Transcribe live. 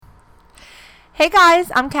Hey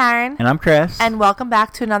guys, I'm Karen. And I'm Chris. And welcome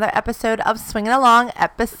back to another episode of Swinging Along,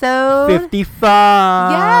 episode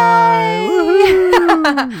 55. Yay!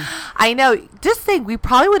 Woohoo! I know. Just think, we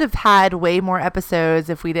probably would have had way more episodes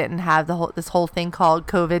if we didn't have this whole thing called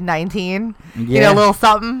COVID-19. Yeah. You know, a little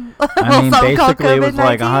something. I mean, basically it was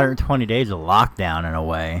like COVID-19. 120 days of lockdown in a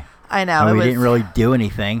way. I know. And we didn't really do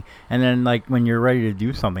anything. And then, like, when you're ready to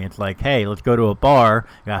do something, it's like, hey, let's go to a bar.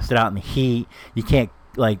 You gotta sit out in the heat. You can't,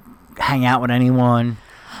 like, hang out with anyone.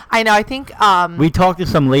 I know. I think we talked to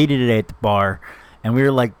some lady today at the bar, and we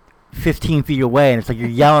were like 15 feet away, and it's like you're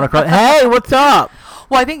yelling across, hey, what's up?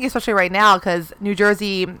 Well, I think especially right now because New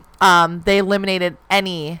Jersey, they eliminated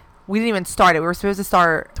we didn't even start it. We were supposed to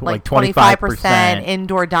start like 25%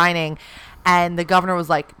 indoor dining, and the governor was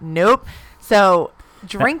like, nope. So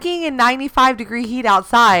drinking in 95-degree heat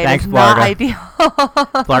outside Thanks, is Florida. not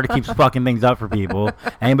ideal. Florida keeps fucking things up for people.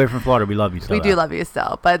 Anybody from Florida, we love you still. We do love you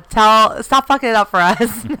still, but stop fucking it up for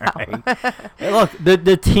us. No. Right. Hey, look,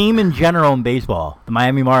 the team in general in baseball, the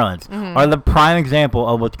Miami Marlins, are the prime example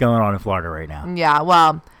of what's going on in Florida right now. Yeah,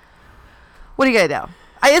 well, what are you gonna do?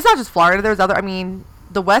 It's not just Florida. There's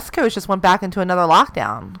the West Coast just went back into another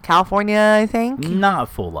lockdown. California, I think. Not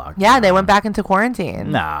full lockdown. Yeah, they went back into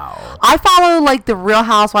quarantine. No. I follow like the Real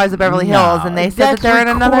Housewives of Beverly Hills, and they said that they're in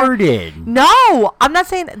another. No, I'm not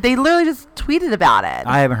saying. They literally just tweeted about it.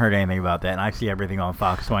 I haven't heard anything about that, and I see everything on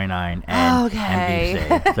Fox 29 and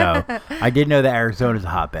NBC. So I did know that Arizona's a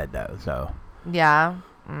hotbed, though. So yeah.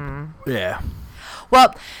 Yeah.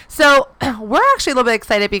 Well, so we're actually a little bit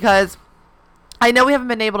excited because I know we haven't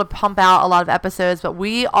been able to pump out a lot of episodes, but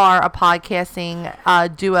we are a podcasting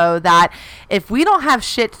duo that if we don't have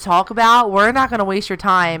shit to talk about, we're not going to waste your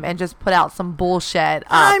time and just put out some bullshit.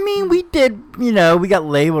 I mean, we did, we got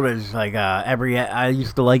labeled as like I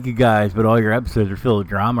used to like you guys, but all your episodes are filled with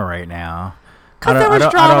drama right now. Because there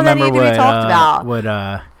was drama that needed to be talked about.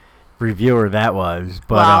 What reviewer that was,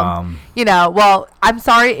 but I'm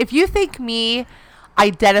sorry if you think me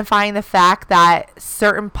identifying the fact that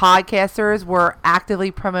certain podcasters were actively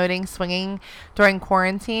promoting swinging during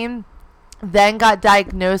quarantine, then got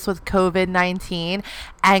diagnosed with COVID-19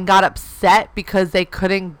 and got upset because they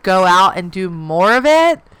couldn't go out and do more of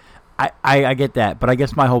it. I get that, but I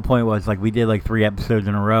guess my whole point was, like, we did like 3 episodes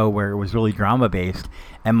in a row where it was really drama based,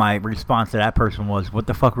 and my response to that person was, what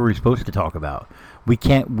the fuck were we supposed to talk about?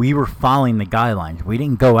 We were following the guidelines. We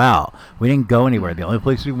didn't go out. We didn't go anywhere. The only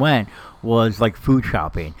place we went was like food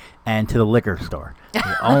shopping and to the liquor store.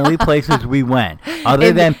 The only places we went,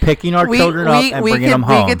 other than picking our children up and bringing them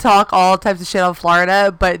home. We could talk all types of shit on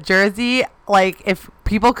Florida, but Jersey, like, if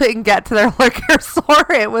people couldn't get to their liquor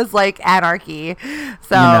store, it was like anarchy.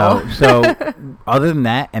 So, so other than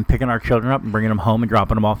that, and picking our children up and bringing them home and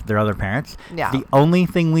dropping them off with their other parents, the only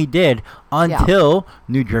thing we did until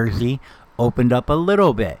New Jersey opened up a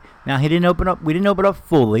little bit. Now, we didn't open up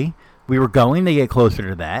fully. We were going to get closer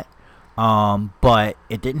to that. But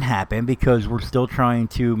it didn't happen because we're still trying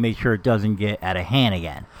to make sure it doesn't get out of hand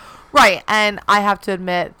again. Right. And I have to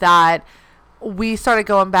admit that we started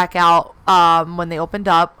going back out when they opened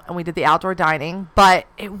up and we did the outdoor dining, but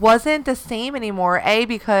it wasn't the same anymore.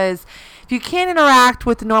 Because if you can't interact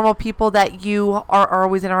with the normal people that you are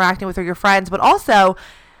always interacting with or your friends, but also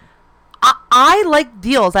I like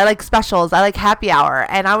deals. I like specials. I like happy hour.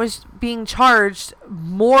 And I was being charged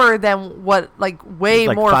more than what, like, way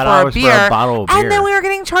more for a beer. For a bottle of beer. And then we were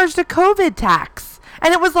getting charged a COVID tax.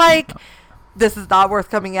 And it was like, this is not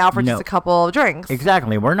worth coming out for just a couple of drinks.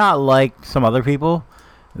 Exactly. We're not like some other people.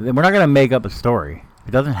 We're not going to make up a story. If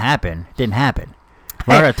it doesn't happen, it didn't happen.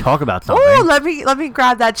 We're not going to talk about something. Oh, let me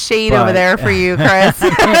grab that shade over there for you, Chris.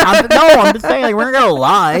 I'm just saying, like, we're not going to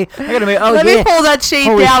lie. Let me pull that shade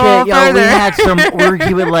down a little further. We had some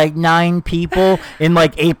orgy with like 9 people in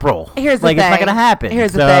like April. Here's the thing. It's not going to happen.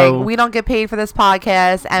 Here's the thing. We don't get paid for this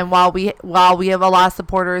podcast, and while we have a lot of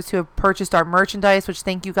supporters who have purchased our merchandise, which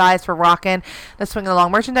thank you guys for rocking the Swinging Along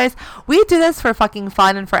merchandise, we do this for fucking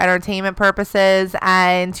fun and for entertainment purposes,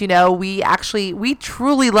 and we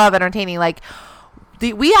truly love entertaining. Like,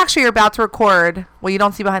 we actually are about to record, well, you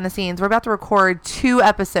don't see behind the scenes, we're about to record 2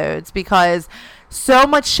 episodes because so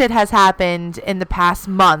much shit has happened in the past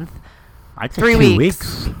month. I'd say 3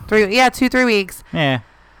 weeks. 3 weeks. Yeah.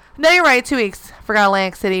 No, you're right, 2 weeks. Forgot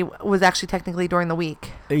Atlantic City was actually technically during the week.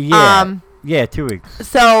 Yeah. 2 weeks.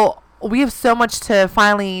 So we have so much to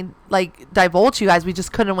finally, like divulge to you guys. We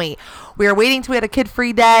just couldn't wait. We were waiting till we had a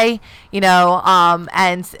kid-free day,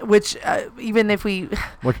 and which even if we,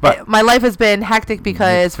 my life has been hectic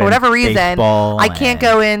because for whatever reason I can't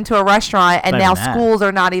go into a restaurant, and now schools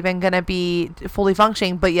are not even going to be fully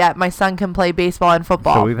functioning, but yet my son can play baseball and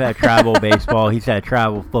football. So we've had travel baseball. He's had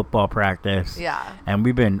travel football practice. Yeah. And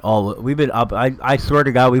we've been up. I swear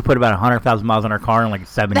to God, we put about 100,000 miles in our car in like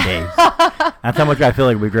 7 days. That's how much I feel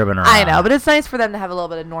like we've driven around. I know, but it's nice for them to have a little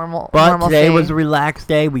bit of normalcy. But today was a relaxed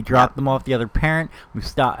day. We dropped them off the other parent. We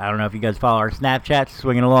stopped. I don't know if you guys follow our Snapchat,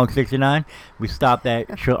 Swinging Along 69. We stopped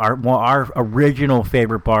at our original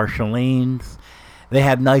favorite bar, Shalene's. They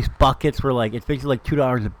have nice buckets where it's basically like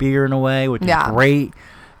 $2 a beer in a way, which is great.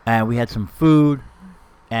 And we had some food.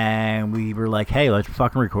 And we were like, hey, let's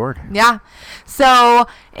fucking record. Yeah. So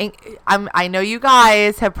I know you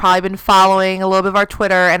guys have probably been following a little bit of our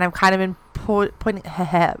Twitter, and I've kind of been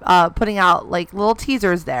putting out like little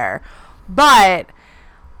teasers there. But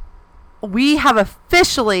we have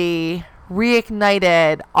officially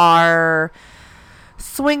reignited our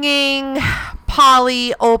swinging,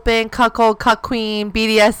 poly, open, cuckold, cuck queen,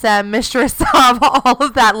 BDSM, mistress of all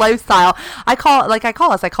of that lifestyle. I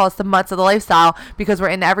call us the mutts of the lifestyle because we're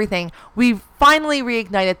into everything. We finally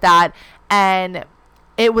reignited that, and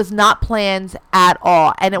it was not planned at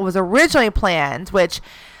all. And it was originally planned, which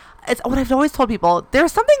it's what I've always told people.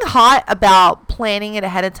 There's something hot about planning it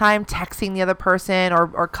ahead of time, texting the other person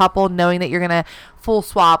or couple, knowing that you're going to full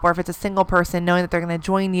swap, or if it's a single person, knowing that they're going to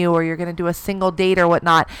join you, or you're going to do a single date or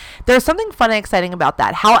whatnot. There's something fun and exciting about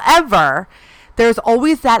that. However, there's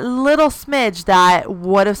always that little smidge that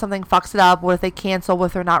what if something fucks it up? What if they cancel? What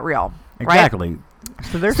if they're not real? Exactly. Right?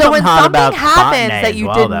 So there's when hot something about happens that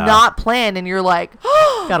you did not plan, and you're like,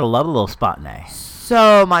 oh, gotta love a little spotnay.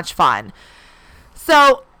 So much fun.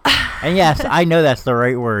 So. And yes, I know that's the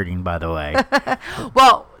right wording, by the way.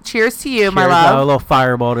 Well, cheers to you, my love. A little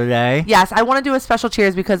fireball today. Yes, I want to do a special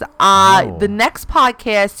cheers because the next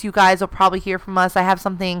podcast you guys will probably hear from us. I have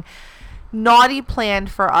something naughty planned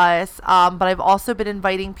for us, but I've also been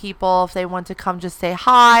inviting people if they want to come just say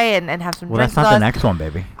hi and have some drinks with us. Well, that's not the next one,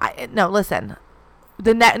 baby. No, listen.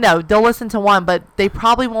 They'll listen to one, but they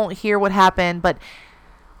probably won't hear what happened. But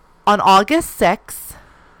on August 6th,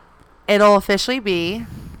 it'll officially be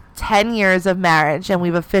 10 years of marriage, and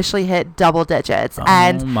we've officially hit double digits.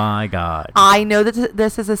 Oh my God. I know that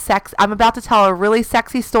this is I'm about to tell a really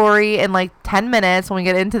sexy story in like 10 minutes when we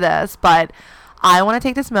get into this, but I want to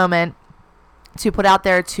take this moment to put out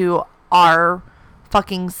there to our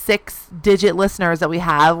fucking 6-digit listeners that we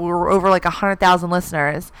have. We're over like 100,000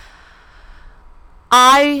 listeners.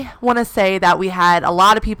 I want to say that we had a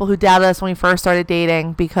lot of people who doubted us when we first started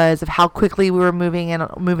dating because of how quickly we were moving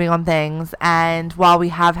on things. And while we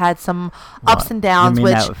have had some ups and downs, you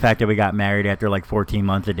mean that fact that we got married after like 14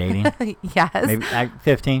 months of dating? Yes. Maybe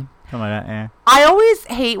 15. Something like that, yeah. I always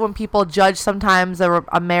hate when people judge sometimes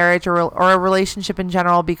a marriage or a relationship in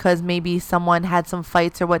general because maybe someone had some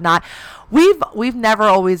fights or whatnot. We've never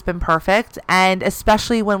always been perfect, and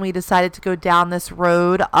especially when we decided to go down this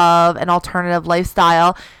road of an alternative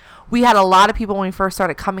lifestyle, we had a lot of people when we first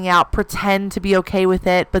started coming out pretend to be okay with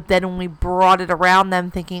it, but then when we brought it around them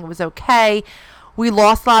thinking it was okay, we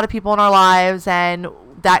lost a lot of people in our lives, and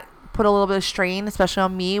that put a little bit of strain, especially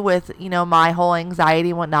on me with, my whole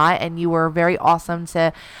anxiety and whatnot. And you were very awesome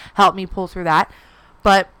to help me pull through that.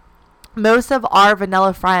 But most of our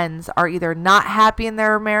vanilla friends are either not happy in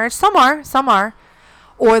their marriage. Some are,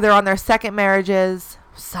 or they're on their second marriages.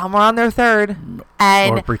 Some are on their third.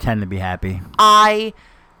 And or pretend to be happy. I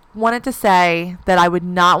wanted to say that I would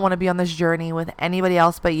not want to be on this journey with anybody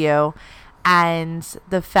else but you. And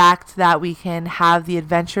the fact that we can have the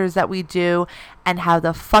adventures that we do and have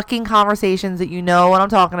the fucking conversations that you know what I'm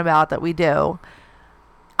talking about that we do,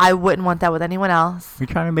 I wouldn't want that with anyone else. You're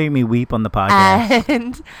trying to make me weep on the podcast.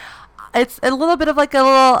 And it's a little bit of like a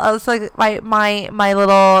little, it's like my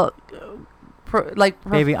little,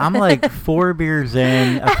 baby, I'm like 4 beers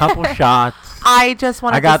in, a couple shots. I just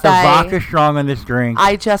want to say. I got the vodka strong on this drink.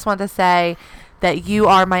 I just want to say that you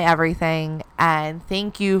are my everything, and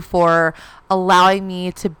thank you for allowing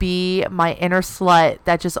me to be my inner slut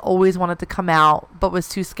that just always wanted to come out but was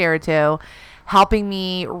too scared to, helping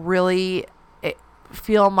me really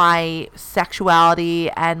feel my sexuality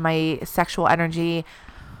and my sexual energy,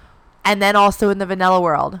 and then also in the vanilla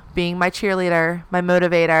world, being my cheerleader, my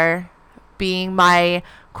motivator, being my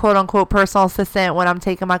quote-unquote personal assistant when I'm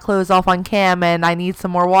taking my clothes off on cam and I need some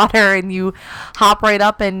more water, and you hop right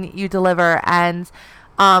up and you deliver. And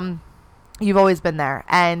you've always been there,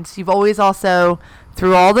 and you've always also,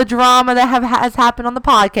 through all the drama that has happened on the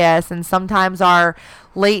podcast, and sometimes our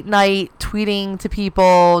late night tweeting to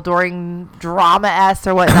people during drama S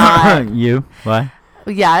or whatnot. You? What?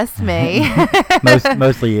 Yes, me.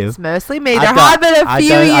 Mostly you. It's mostly me. There have been a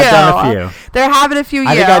few you. I've done a few. There have been a few you.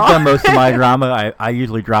 I think I've done most of my drama. I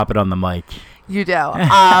usually drop it on the mic. You do.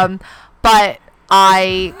 But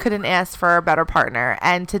I couldn't ask for a better partner.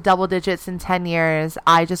 And to double digits in 10 years,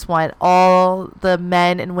 I just want all the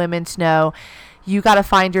men and women to know you got to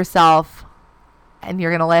find yourself, and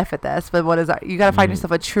you're going to laugh at this, but what is that? You got to find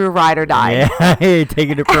yourself a true ride or die. Yeah,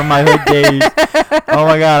 taking it from my hood days. Oh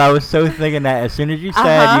my God, I was so thinking that as soon as you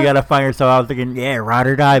said you got to find yourself, I was thinking, yeah, ride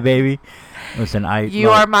or die, baby. Listen, You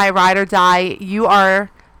are my ride or die. You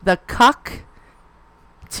are the cuck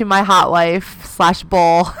to my hot wife /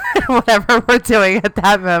 bull, whatever we're doing at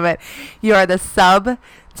that moment. You are the sub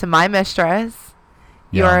to my mistress.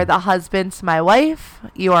 You are the husband to my wife.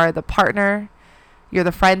 You are the partner. You're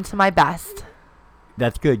the friend to my best.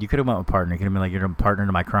 That's good. You could have went with partner. You could have been like, you're a partner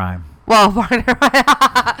to my crime. Well, partner.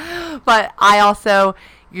 But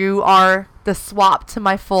you are the swap to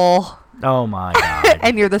my full. Oh my God.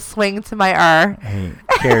 And you're the swing to my Hey,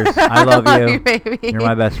 cheers. I love you. Baby. You're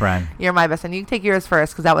my best friend. You're my best friend. You can take yours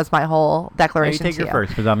first, because that was my whole declaration. You take your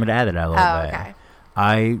first, because I'm going to add it a little bit. Okay.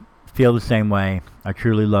 I feel the same way. I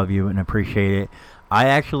truly love you and appreciate it. I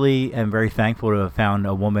actually am very thankful to have found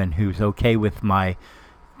a woman who's okay with my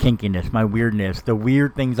kinkiness, my weirdness, the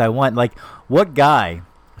weird things I want. Like, what guy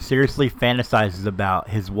seriously fantasizes about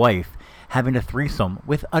his wife having a threesome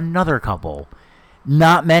with another couple?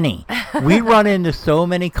 Not many. We run into so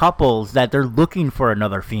many couples that they're looking for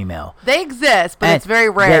another female. They exist, but it's very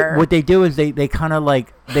rare. What they do is they kind of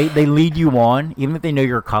like, they lead you on, even if they know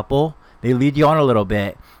you're a couple, they lead you on a little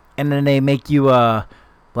bit, and then they make you,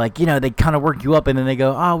 like, you know, they kind of work you up, and then they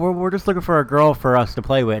go, oh, we're just looking for a girl for us to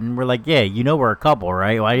play with. And we're like, yeah, you know we're a couple,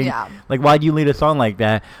 right? Why'd you lead us on like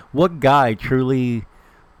that? What guy truly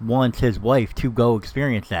wants his wife to go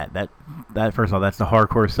experience that? That first of all, that's the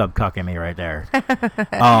hardcore sub-cuck in me right there.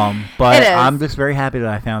 But I'm just very happy that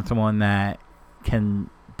I found someone that can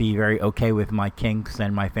be very okay with my kinks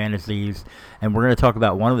and my fantasies, and we're going to talk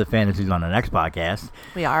about one of the fantasies on the next podcast.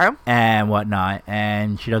 We are. And whatnot,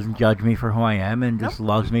 and she doesn't judge me for who I am and just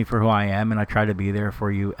loves me for who I am, and I try to be there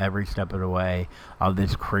for you every step of the way of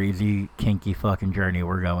this crazy, kinky fucking journey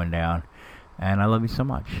we're going down. And I love you so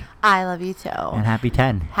much. I love you too. And happy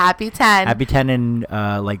 10. Happy 10. Happy 10 in,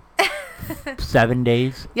 like, 7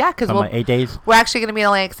 days. Yeah, because 8 days. We're actually going to be in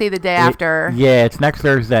Atlantic City the day after. Yeah, it's next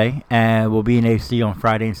Thursday, and we'll be in AC on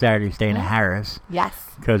Friday and Saturday, staying at Harris. Yes.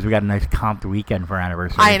 Because we got a nice comped weekend for our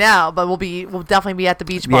anniversary. I know, but we'll definitely be at the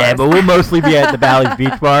beach bar. Yeah, but we'll mostly be at the Bally's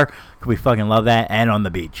Beach Bar, because we fucking love that, and on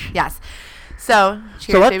the beach. Yes. So,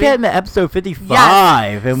 cheers, so let's baby. get into episode 55.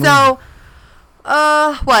 Yes. And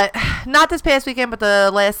what? Not this past weekend, but the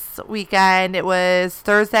last weekend. It was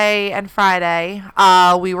Thursday and Friday.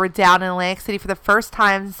 We were down in Atlantic City for the first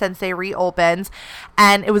time since they reopened,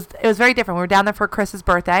 and it was very different. We were down there for Chris's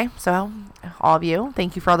birthday, so all of you,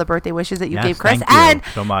 thank you for all the birthday wishes that you gave Chris, thank you and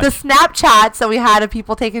so much. the Snapchats that we had of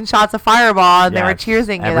people taking shots of Fireball, and they were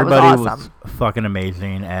cheersing you. Everybody that was awesome. Was fucking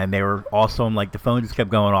amazing, and they were awesome. Like, the phone just kept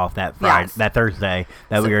going off that Friday, that Thursday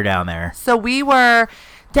that we were down there. So we were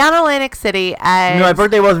down in Atlantic City, and my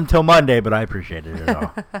birthday wasn't until Monday, but I appreciated it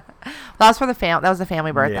all. That was for that was a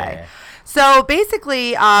family birthday. Yeah. So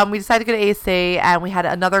basically, we decided to go to AC, and we had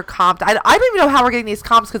another comp. I don't even know how we're getting these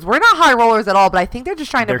comps, because we're not high rollers at all, but I think they're just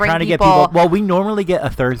trying to bring get people. Well, we normally get a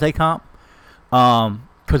Thursday comp,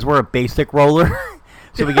 because we're a basic roller,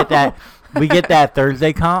 so we get that. We get that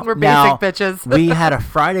Thursday comp. We're basic bitches. We had a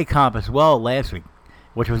Friday comp as well last week,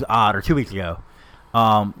 which was odd, or 2 weeks ago.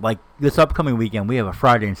 Like, this upcoming weekend, we have a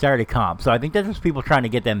Friday and Saturday comp. So I think that's just people trying to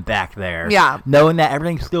get them back there. Yeah. Knowing that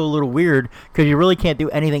everything's still a little weird, because you really can't do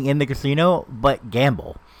anything in the casino but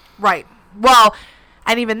gamble. Right. Well,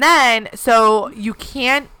 and even then, so you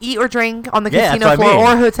can't eat or drink on the casino floor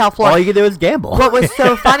or hotel floor. All you can do is gamble. What was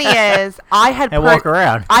so funny is I had and walk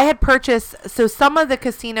around. I had purchased, so some of the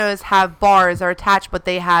casinos have bars that are attached, but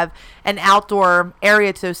they have an outdoor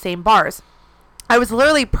area to those same bars. I was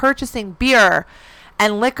literally purchasing beer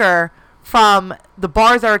and liquor from the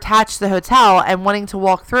bars that are attached to the hotel and wanting to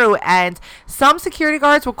walk through, and some security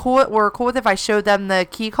guards were cool with if I showed them the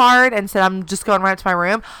key card and said I'm just going right up to my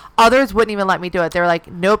room. Others wouldn't even let me do it. They were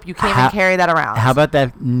like, nope, you can't even carry that around. How about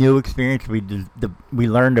that new experience we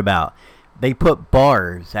learned about? They put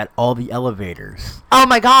bars at all the elevators. Oh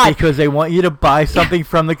my God. Because they want you to buy something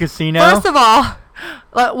from the casino. First of all,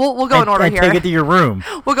 we'll go in order here. Take it to your room.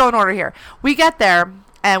 We'll go in order here. We get there.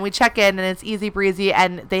 And we check in, and it's easy breezy,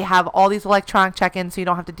 and they have all these electronic check-ins, so you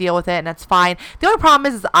don't have to deal with it, and that's fine. The only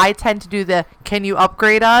problem is I tend to do the, can you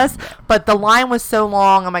upgrade us? But the line was so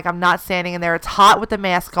long, I'm like, I'm not standing in there. It's hot with the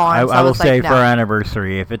mask on. I will say, for our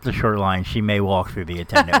anniversary, if it's a short line, she may walk through the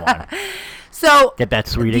attendant one. So get that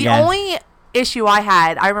suite again. The only issue I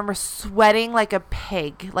had, I remember sweating like a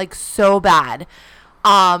pig, like so bad,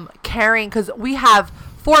 carrying, because we have...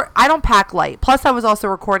 I don't pack light. Plus, I was also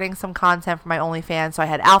recording some content for my OnlyFans, so I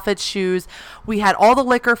had outfits, shoes. We had all the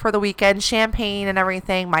liquor for the weekend, champagne and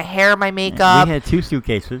everything, my hair, my makeup. We had 2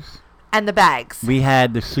 suitcases. And the bags. We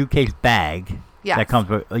had the suitcase bag. Yes. That comes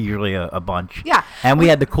with usually a bunch. Yeah. And we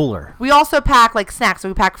had the cooler. We also pack like snacks. So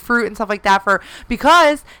we pack fruit and stuff like that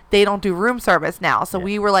because they don't do room service now. So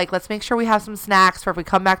we were like, let's make sure we have some snacks for if we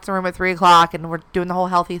come back to the room at 3 o'clock and we're doing the whole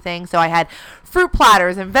healthy thing. So I had fruit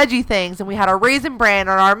platters and veggie things, and we had our Raisin Bran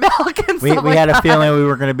and our milk and stuff like that. We had a feeling we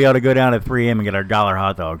were going to be able to go down at 3 a.m. and get our dollar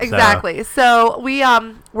hot dogs. Exactly. So we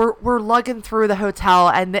we're lugging through the hotel,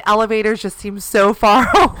 and the elevators just seem so far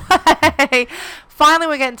away. Finally,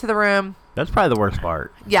 we get into the room. That's probably the worst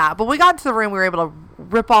part. Yeah, but we got into the room. We were able to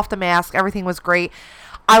rip off the mask. Everything was great.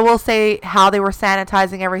 I will say how they were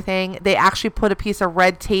sanitizing everything. They actually put a piece of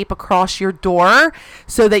red tape across your door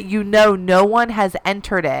so that no one has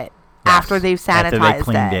entered it after they've sanitized after they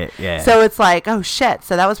cleaned it. Yeah. So it's like, oh shit.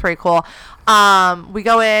 So that was pretty cool. We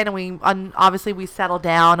go in and we obviously we settle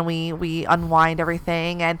down and we unwind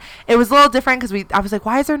everything, and it was a little different because I was like,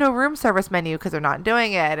 why is there no room service menu? Because they're not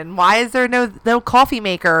doing it. And why is there no coffee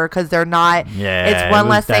maker? Because they're not. Yeah, it's one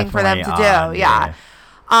less thing for them to do. Yeah.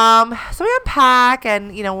 So we unpack,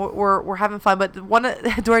 and we're having fun. But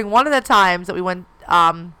during one of the times that we went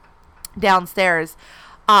downstairs,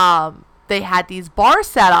 they had these bars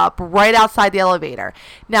set up right outside the elevator.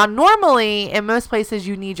 Now, normally in most places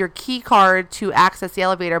you need your key card to access the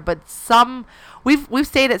elevator, but we've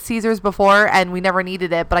stayed at Caesars before and we never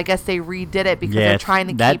needed it, but I guess they redid it because they're trying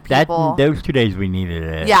to keep people. Those 2 days we needed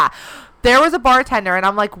it. Yeah. There was a bartender, and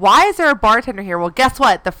I'm like, why is there a bartender here? Well, guess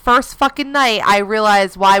what? The first fucking night I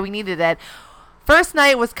realized why we needed it. First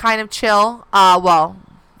night was kind of chill.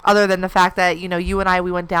 Other than the fact that, you and I,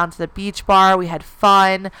 we went down to the beach bar. We had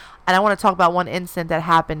fun. And I want to talk about one incident that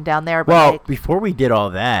happened down there. But before we did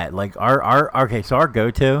all that, like our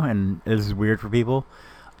go-to, and this is weird for people,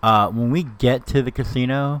 when we get to the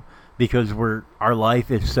casino, because our life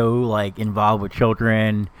is so like involved with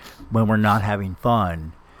children when we're not having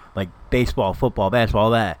fun, like baseball, football, basketball,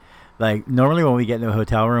 all that. Like, normally when we get in the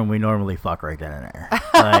hotel room, we normally fuck right then and there.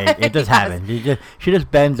 Like, it just happens. She just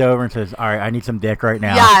bends over and says, all right, I need some dick right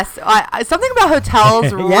now. Yes. Something about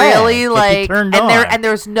hotels really, like, and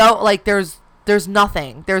there's no, like, there's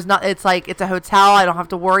nothing. There's not, it's like, it's a hotel. I don't have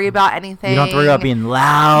to worry about anything. You don't have to worry about being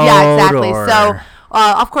loud. Yeah, exactly. So,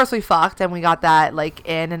 of course we fucked, and we got that, like,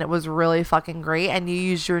 in, and it was really fucking great. And you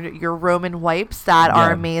use your Roman wipes that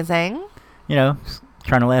are amazing.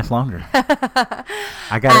 Trying to last longer.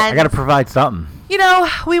 I gotta provide something.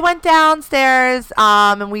 We went downstairs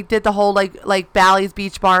and we did the whole like Bally's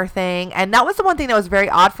Beach Bar thing, and that was the one thing that was very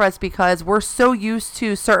odd for us because we're so used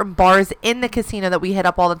to certain bars in the casino that we hit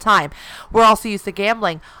up all the time. We're also used to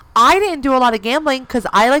gambling. I didn't do a lot of gambling because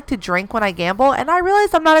I like to drink when I gamble, and I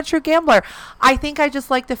realized I'm not a true gambler. I think I just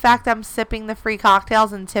like the fact that I'm sipping the free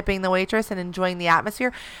cocktails and tipping the waitress and enjoying the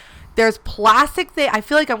atmosphere. There's plastic I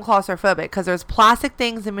feel like I'm claustrophobic because there's plastic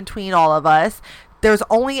things in between all of us. There's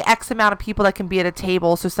only X amount of people that can be at a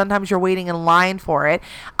table, so sometimes you're waiting in line for it.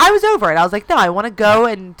 I was over it. I was like, no, I want to go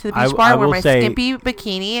to the beach bar, wear my skimpy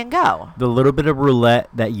bikini, and go. The little bit of roulette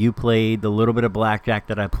that you played, the little bit of blackjack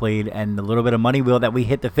that I played, and the little bit of money wheel that we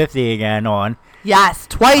hit the 50 again on. Yes,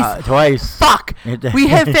 twice. Twice. Fuck. We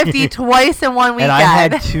hit 50 twice in one weekend. And I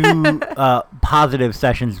had 2 positive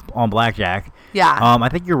sessions on blackjack. Yeah. I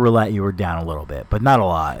think your roulette, you were down a little bit, but not a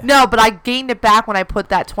lot. No, but I gained it back when I put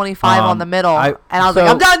that 25 on the middle, and I was like,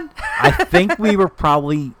 I'm done. I think we were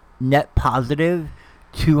probably net positive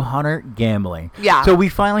 200 gambling. Yeah. So we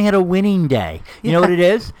finally had a winning day. You know what it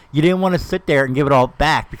is? You didn't want to sit there and give it all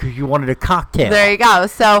back because you wanted a cocktail. There you go.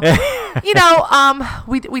 So,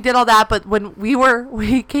 we did all that, but when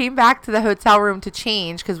we came back to the hotel room to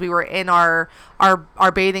change because we were in our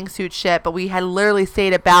bathing suit shit, but we had literally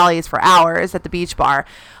stayed at Bally's for hours at the beach bar.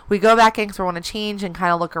 We go back in because we want to change and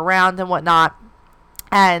kind of look around and whatnot.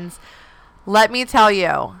 And let me tell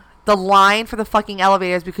you, the line for the fucking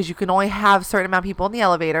elevators, because you can only have a certain amount of people in the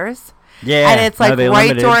elevators. Yeah. And it's like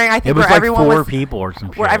right during, I think, it was where like everyone 4 was people or some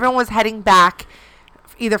shit. Where everyone was heading back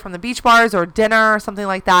either from the beach bars or dinner or something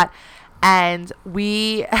like that. And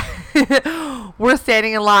we we're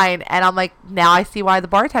standing in line, and I'm like, now I see why the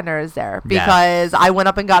bartender is there, because I went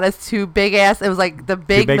up and got us two big ass. It was like the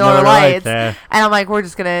big Miller Lights, and I'm like, we're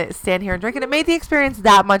just gonna stand here and drink, and it made the experience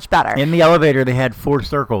that much better. In the elevator, they had 4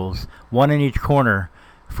 circles, one in each corner,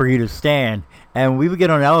 for you to stand. And we would get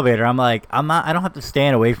on an elevator. I'm like, I don't have to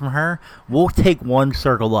stand away from her. We'll take one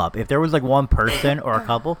circle up. If there was like one person or a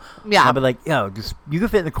couple, I'd be like, yo, just you can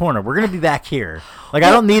fit in the corner. We're gonna be back here. Like, I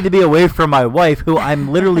don't need to be away from my wife, who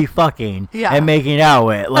I'm literally fucking and making out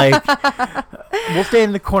with. Like, we'll stay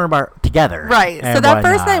in the corner bar together. Right. So that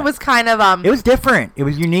first night was kind of it was different. It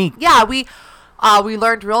was unique. Yeah, we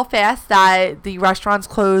learned real fast that the restaurants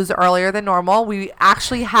closed earlier than normal. We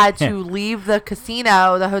actually had to leave the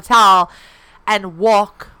casino, the hotel, and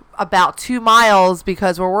walk about 2 miles,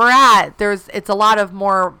 because where we're at, it's a lot of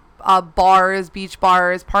more bars, beach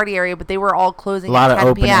bars, party area, but they were all closing at 10 p.m. A lot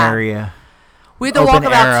of open area. We had to walk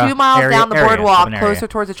about 2 miles down the boardwalk, closer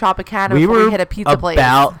towards the Tropicana, before we hit a pizza place.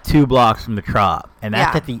 About 2 blocks from the Trop, and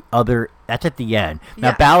that's at the other. That's at the end.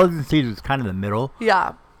 Now, Ballads and Cedars is kind of the middle.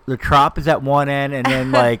 Yeah. The Trop is at one end, and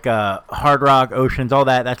then like Hard Rock, Oceans, all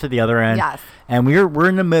that's at the other end. Yes. And we're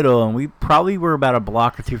in the middle, and we probably were about a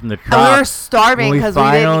block or 2 from the Trop. And we were starving because we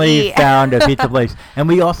didn't eat. Finally found a pizza place, and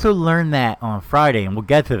we also learned that on Friday, and we'll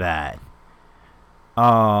get to that.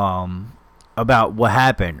 About what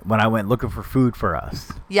happened when I went looking for food for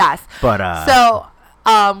us. Yes. But so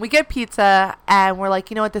we get pizza, and we're like,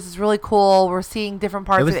 you know what, this is really cool. We're seeing different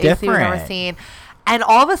parts of AC we've never seen. And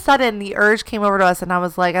all of a sudden, the urge came over to us, and I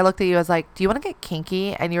was like, I looked at you, I was like, do you want to get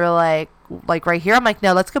kinky? And you were like right here? I'm like,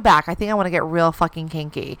 no, let's go back. I think I want to get real fucking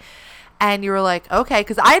kinky. And you were like, okay,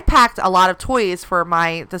 because I had packed a lot of toys for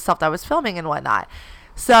the stuff that I was filming and whatnot.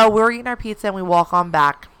 So we were eating our pizza, and we walk on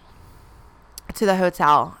back to the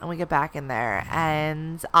hotel, and we get back in there,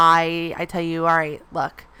 and I tell you, all right,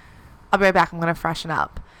 look, I'll be right back. I'm going to freshen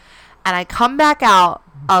up. And I come back out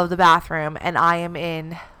of the bathroom, and I am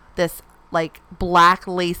in this like black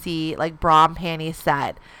lacy like bra and panty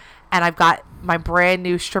set, and I've got my brand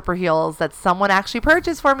new stripper heels that someone actually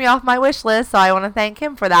purchased for me off my wish list, so I want to thank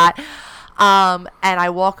him for that. And I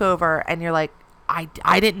walk over, and you're like,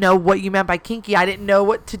 I didn't know what you meant by kinky. I didn't know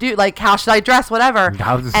what to do, like how should I dress, whatever.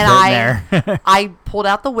 I was just there. I pulled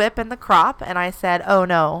out the whip and the crop, and I said, oh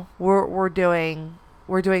no, we're doing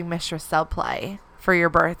Mistress Sub Play for your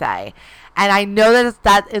birthday. And I know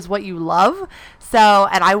that is what you love. So,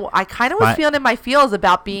 and I kind of was feeling in my feels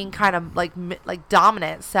about being kind of like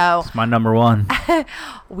dominant. So it's my number one.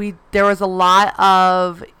 There was a lot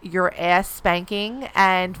of your ass spanking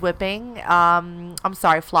and whipping. I'm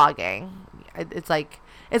sorry, flogging. It's like,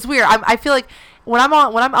 it's weird. I feel like when I'm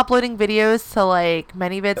uploading videos to like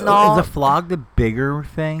ManyVids and all. Is the flog the bigger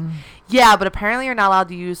thing? Yeah, but apparently you're not allowed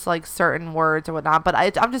to use like certain words or whatnot. But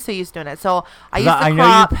I'm just so used to doing it. So I used the crop. I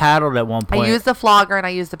know you paddled at one point. I used the flogger and I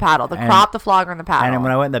used the paddle. The crop, the flogger, and the paddle. And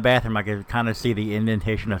when I went in the bathroom, I could kind of see the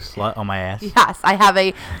indentation of slut on my ass. Yes, I have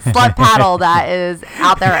a slut paddle that is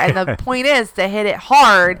out there, and the point is to hit it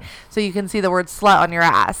hard so you can see the word slut on your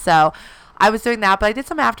ass. So I was doing that, but I did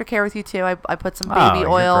some aftercare with you too. I put some baby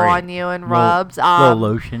oil on you and rubs. Little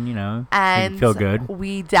lotion, and you feel good.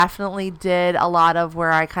 We definitely did a lot of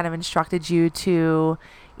where I kind of instructed you to,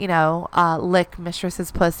 lick Mistress's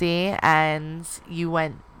pussy, and you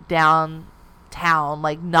went downtown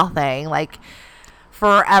like nothing, like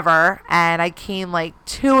forever. And I came like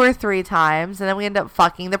 2 or 3 times, and then we end up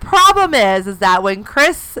fucking. The problem is that when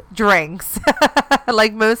Chris drinks,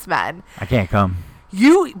 like most men, I can't come.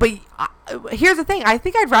 But here's the thing. I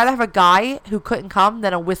think I'd rather have a guy who couldn't come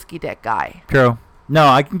than a whiskey dick guy. True. No,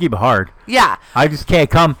 I can keep it hard. Yeah. I just can't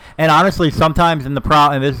come. And honestly, sometimes and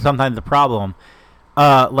this is sometimes the problem,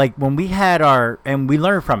 like when we had and we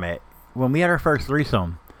learned from it, when we had our first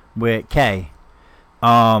threesome with Kay,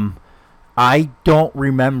 I don't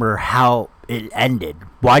remember how it ended.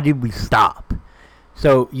 Why did we stop?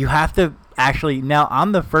 So you have to actually, now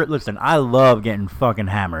I'm the first, listen, I love getting fucking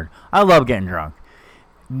hammered. I love getting drunk.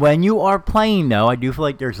 When you are playing, though, I do feel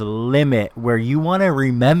like there's a limit where you want to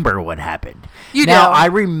remember what happened. I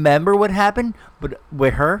remember what happened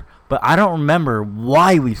with her, but I don't remember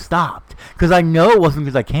why we stopped. Because I know it wasn't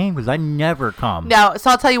because I came, because I never come. No, so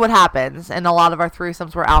I'll tell you what happens. And a lot of our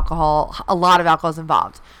threesomes were alcohol. A lot of alcohol is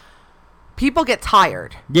involved. People get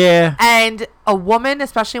tired. Yeah. And a woman,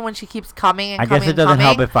 especially when she keeps coming and coming and coming. I guess it doesn't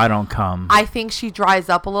help if I don't come. I think she dries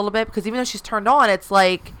up a little bit, because even though she's turned on, it's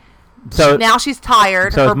like... So now she's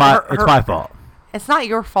tired. So it's my fault. It's not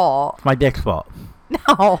your fault. It's my dick's fault.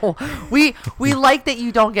 No, we like that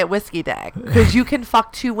you don't get whiskey dick, because you can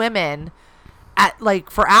fuck 2 women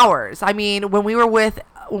for hours. I mean, when we were with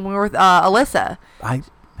Alyssa,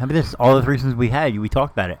 I mean, this all the reasons we had. We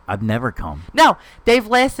talked about it. I've never come. No, they've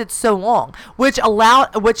lasted so long, which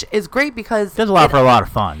is great because There's a lot for a lot of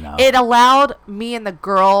fun, though. It allowed me and the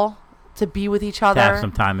girl to be with each other, to have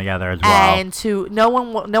some time together as well, and to no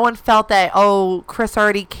one felt that Chris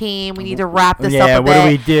already came. We need to wrap this up. Yeah, what do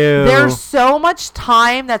we do? There's so much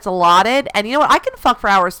time that's allotted, and you know what? I can fuck for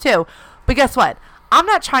hours too, but guess what? I'm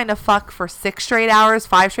not trying to fuck for 6 straight hours,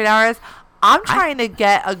 5 straight hours. I'm trying to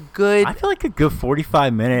get a good. I feel like a good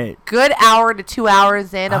 45-minute, good hour to 2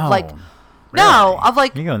 hours in of really?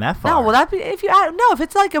 You're going that far? No, well, that if you if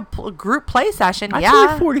it's like a group play session, I feel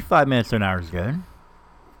like 45 minutes to an hour is good.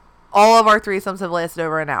 All of our threesomes have lasted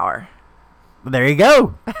over an hour. There you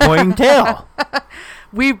go. Pointing tail.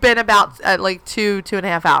 We've been about like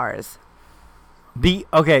 2.5 hours.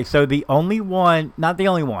 So the only one, not the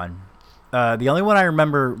only one. The only one I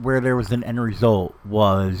remember where there was an end result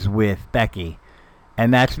was with Becky,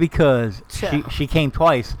 and that's because she came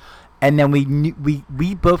twice, and then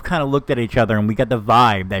we both kind of looked at each other and we got the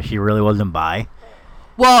vibe that she really wasn't bi.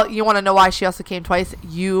 Well, you want to know why she also came twice?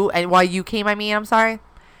 Why you came? I'm sorry.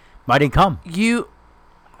 I didn't come. You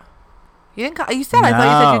didn't come. You said I thought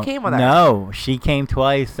you said you came with her. No, she came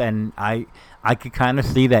twice, and I could kind of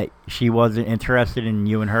see that she wasn't interested in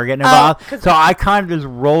you and her getting involved. So I kind of just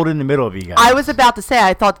rolled in the middle of you guys. I was about to say,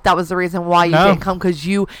 I thought that was the reason why you didn't come, because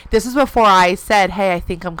this is before I said, hey, I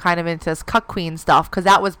think I'm kind of into this cuck queen stuff, because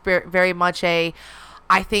that was very much I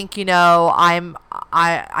think,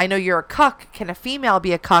 I know you're a cuck. Can a female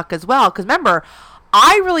be a cuck as well? Because remember,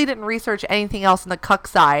 I really didn't research anything else on the cuck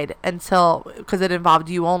side because it involved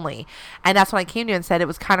you only. And that's when I came to you and said it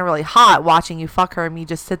was kind of really hot watching you fuck her and me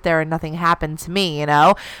just sit there and nothing happened to me,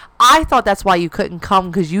 I thought that's why you couldn't come,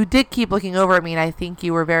 because you did keep looking over at me, and I think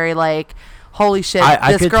you were very like, holy shit,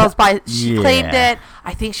 this girl's she claimed it.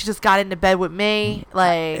 I think she just got into bed with me.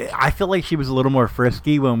 Like, I feel like she was a little more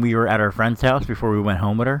frisky when we were at our friend's house before we went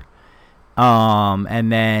home with her. And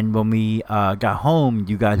then when we got home,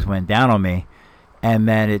 you guys went down on me. And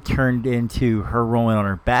then it turned into her rolling on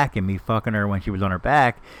her back and me fucking her when she was on her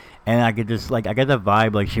back. And I could just, I get the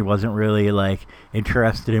vibe like she wasn't really,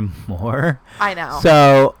 interested in more. I know.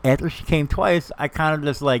 So after she came twice, I kind of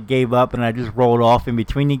just, gave up and I just rolled off in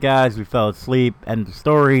between you guys. We fell asleep. End of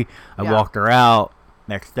story. I walked her out.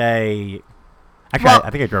 Next day. Actually, I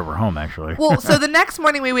think I drove her home, actually. Well, so the next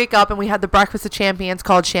morning we wake up and we had the breakfast of champions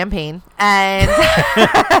called champagne and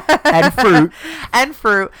and fruit. And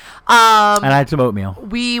fruit. And I had some oatmeal.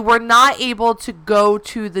 We were not able to go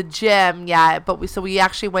to the gym yet, but we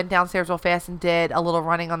actually went downstairs real fast and did a little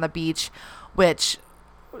running on the beach, which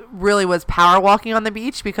really was power walking on the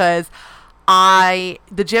beach, because the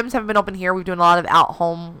gyms haven't been open here. We've been doing a lot of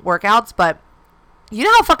at-home workouts, but you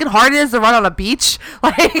know how fucking hard it is to run on a beach?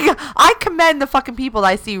 I commend the fucking people that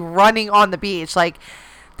I see running on the beach.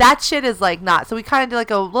 That shit is not. So we kind of did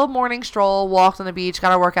a little morning stroll, walked on the beach,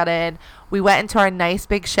 got our workout in. We went into our nice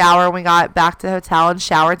big shower when we got back to the hotel and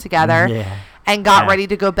showered together. Yeah. And got ready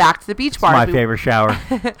to go back to the beach bar. My favorite shower.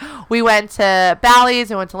 We went to Bally's.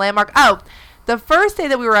 We went to Landmark. Oh, the first day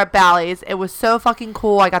that we were at Bally's, it was so fucking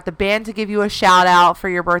cool. I got the band to give you a shout out for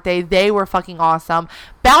your birthday. They were fucking awesome.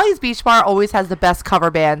 Bally's Beach Bar always has the best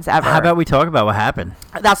cover bands ever. How about we talk about what happened?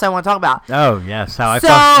 That's what I want to talk about. Oh, yes. How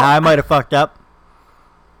I might have fucked up.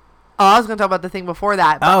 Oh, I was going to talk about the thing before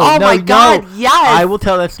that. But, God, yes. I will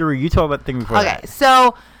tell that story. You talk about the thing before that. Okay,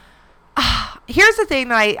 so here's the thing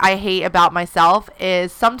that I hate about myself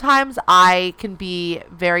is sometimes I can be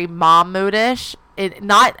very mom mode-ish. I'm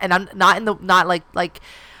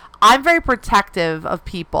very protective of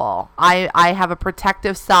people. I have a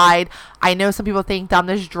protective side. I know some people think I'm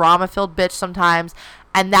this drama-filled bitch sometimes,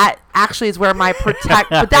 and that actually is where my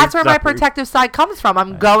my protective side comes from.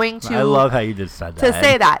 I'm going to. I love how you just said that. To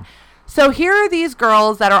say that. So here are these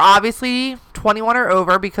girls that are obviously 21 or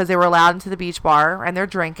over because they were allowed into the beach bar and they're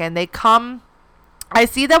drinking. They come. I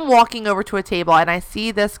see them walking over to a table and I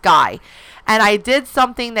see this guy. And I did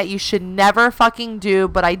something that you should never fucking do,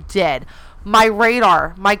 but I did.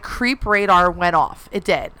 My creep radar went off. It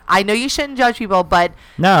did. I know you shouldn't judge people, but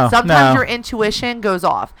sometimes your intuition goes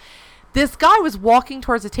off. This guy was walking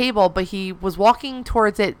towards the table, but he was walking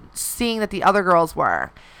towards it seeing that the other girls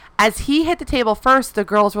were. As he hit the table first, the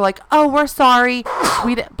girls were like, "Oh, we're sorry.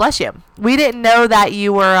 Bless you. We didn't know that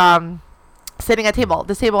you were sitting at a table.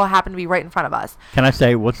 This table happened to be right in front of us." Can I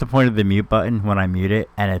say, what's the point of the mute button when I mute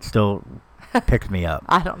it and it still picks me up?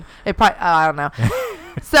 I don't know.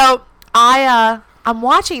 So I'm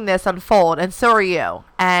watching this unfold, and so are you.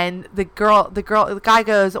 And the guy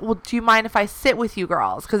goes, "Well, do you mind if I sit with you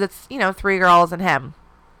girls?" Because it's 3 girls and him.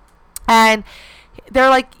 And they're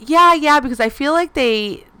like, yeah, because I feel like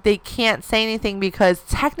they they can't say anything because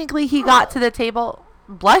technically he got to the table.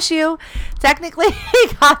 Bless you. Technically, he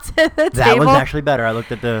got to the table. That was actually better. I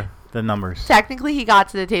looked at the numbers. Technically, he got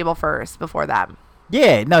to the table first before them.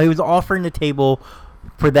 Yeah, no, he was offering the table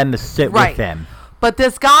for them to sit with him. But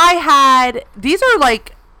this guy had, these are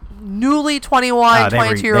like newly 21,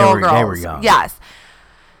 22-year-old girls. They were young. Yes.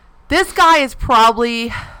 This guy is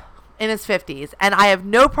probably in his 50s, and I have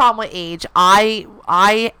no problem with age.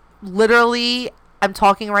 I literally am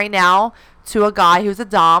talking right now to a guy who's a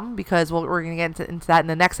dom, because we're going to get into that in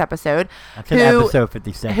the next episode. That's in episode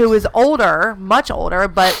 56. Who is older, much older,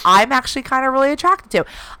 but I'm actually kind of really attracted to.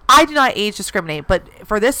 I do not age discriminate, but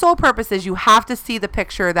for this sole purposes, you have to see the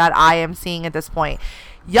picture that I am seeing at this point.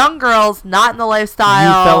 Young girls, not in the lifestyle.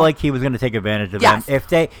 You felt like he was going to take advantage of them.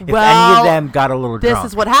 If any of them got a little drunk.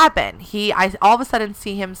 This is what happened. I all of a sudden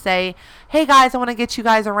see him say, "Hey guys, I want to get you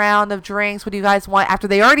guys a round of drinks. What do you guys want?" After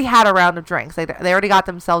they already had a round of drinks, they already got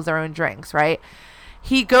themselves their own drinks, right?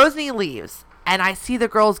 He goes and he leaves, and I see the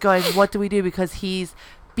girls going, "What do we do?" Because he's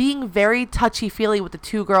being very touchy-feely with the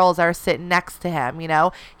two girls that are sitting next to him. You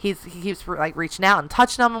know, he keeps like reaching out and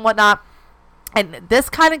touching them and whatnot. And this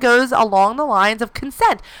kind of goes along the lines of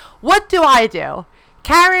consent. What do?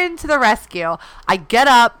 Karen to the rescue. I get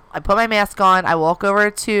up, I put my mask on, I walk over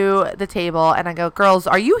to the table, and I go, "Girls,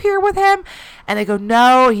 are you here with him?" And they go,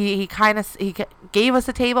 "No, he gave us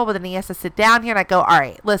a table, but then he has to sit down here." And I go, "All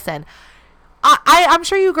right, listen, I'm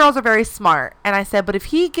sure you girls are very smart." And I said, "But if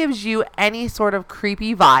he gives you any sort of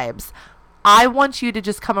creepy vibes, I want you to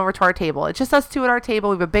just come over to our table. It's just us two at our table.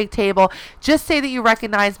 We have a big table. Just say that you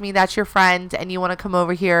recognize me, that's your friend, and you want to come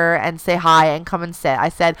over here and say hi and come and sit." I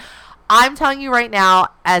said, "I'm telling you right now,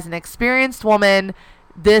 as an experienced woman,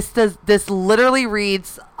 this literally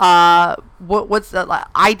reads what's the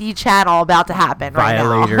ID channel about to happen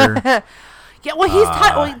Violator. Right now." Yeah,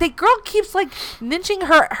 well, the girl keeps like ninching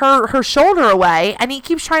her shoulder away, and he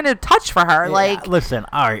keeps trying to touch for her. Yeah, like, listen,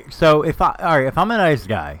 all right. So if I'm a nice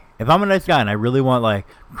guy, and I really want like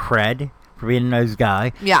cred for being a nice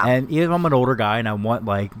guy, yeah, and even if I'm an older guy and I want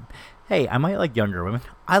like, hey, I might like younger women.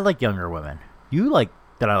 I like younger women. You like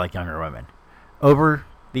that? I like younger women over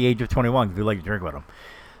the age of 21 because you like to drink with them.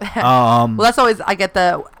 Well, that's always I get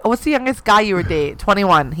the. What's the youngest guy you would date?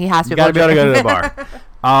 21. He has to. You gotta be able to go to the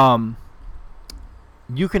bar.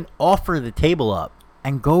 You can offer the table up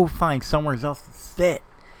and go find somewhere else to sit,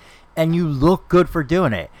 and you look good for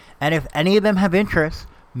doing it. And if any of them have interest,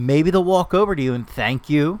 maybe they'll walk over to you and thank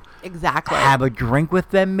you. Exactly. Have a drink with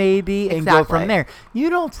them maybe and go from there. You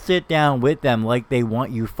don't sit down with them like they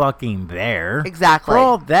want you fucking there. Exactly. For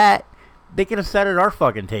all that, they could have sat at our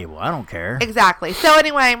fucking table. I don't care. Exactly. So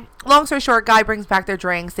anyway, long story short, guy brings back their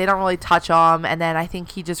drinks. They don't really touch them, and then I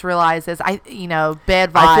think he just realizes, bad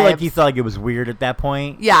vibes. I feel like he felt like it was weird at that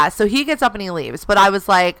point. Yeah, so he gets up and he leaves. But I was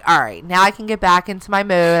like, all right, now I can get back into my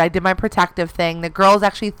mood. I did my protective thing. The girls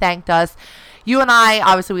actually thanked us. You and I,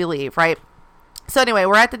 obviously, we leave, right? So anyway,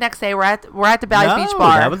 we're at the next day. We're at the Bally's Beach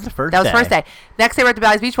Bar. That was the first day. That was the first day. Next day, we're at the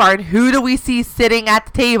Bally's Beach Bar, and who do we see sitting at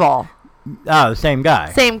the table? Oh, the same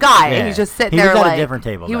guy. Same guy. Yeah. And he's just sitting there. He was like, at a different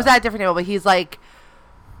table. He was at a different table, but he's like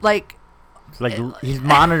he's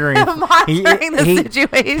monitoring the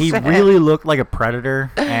situation. He really looked like a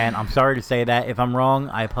predator, and I'm sorry to say that. If I'm wrong,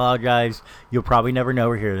 I apologize. You'll probably never know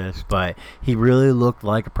or hear this, but he really looked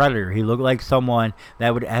like a predator. He looked like someone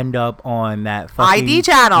that would end up on that fucking ID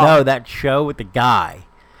channel. No, that show with the guy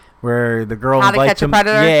where the girl invites him.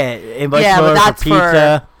 Predator? Yeah, invites him over for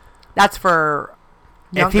pizza. That's for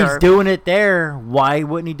younger. If he's doing it there, why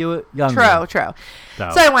wouldn't he do it younger? True. So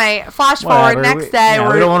anyway, flash forward, next day.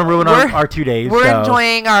 We don't want to ruin our 2 days. We're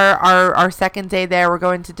enjoying our second day there. We're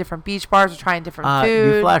going to different beach bars. We're trying different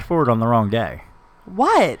food. You flash forward on the wrong day.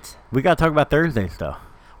 What? We got to talk about Thursday stuff.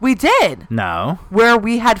 We did. No. Where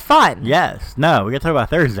we had fun. Yes. No, we got to talk about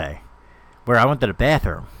Thursday, where I went to the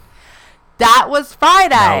bathroom. That was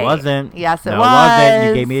Friday. No, it wasn't. Yes, it was. No, it wasn't.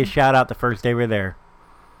 You gave me a shout out the first day we were there.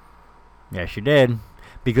 Yes, you did.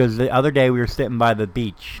 Because the other day we were sitting by the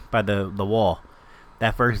beach, by the wall.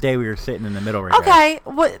 That first day we were sitting in the middle right there.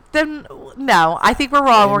 Okay. Then, no. I think we're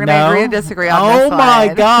wrong. We're going to agree to disagree on this one. Oh,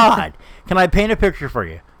 my God. Can I paint a picture for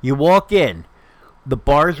you? You walk in. The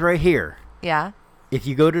bar's right here. Yeah. If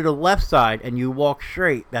you go to the left side and you walk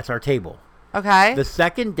straight, that's our table. Okay. The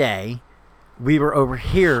second day, we were over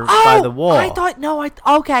here by the wall.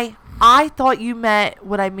 Okay. I thought you meant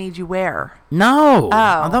what I made you wear. No.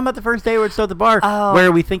 I'm talking about the first day we were still at the bar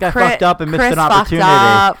where we think I fucked up and missed an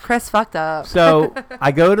opportunity. Chris fucked up. So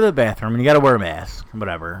I go to the bathroom, and you got to wear a mask,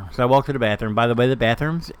 whatever. So I walk to the bathroom. By the way, the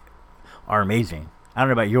bathrooms are amazing. I don't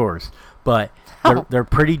know about yours, but they're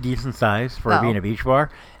pretty decent size for being a beach bar,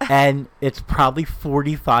 and it's probably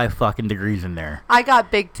 45 fucking degrees in there. I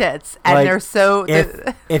got big tits, and Like, they're so.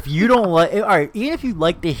 If you don't like, all right, even if you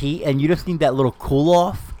like the heat and you just need that little cool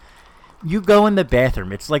off, you go in the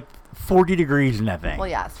bathroom. It's like 40 degrees in that thing. Well,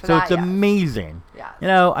 yes, for so that, it's yes. amazing. Yes. You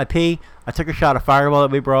know, I pee. I took a shot of Fireball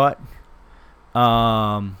that we brought. What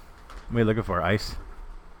are you looking for? Ice.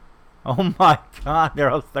 Oh my God, they're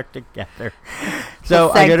all stuck together. So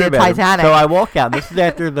I go to the bedroom. Titanic. So I walk out. This is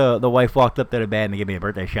after the wife walked up to the bed and gave me a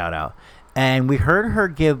birthday shout out. And we heard her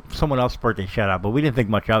give someone else a birthday shout out, but we didn't think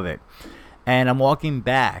much of it. And I'm walking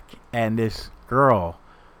back, and this girl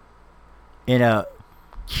in a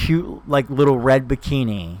cute, like, little red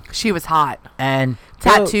bikini. She was hot. And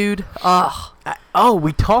tattooed. Ugh.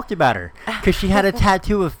 We talked about her because she had a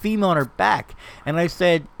tattoo of a female on her back, and I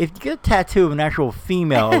said, if you get a tattoo of an actual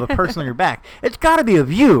female of a person on your back, it's got to be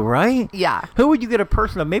of you, right? Yeah. Who would you get a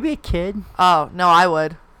person of? Maybe a kid. Oh no, I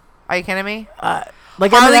would. Are you kidding me?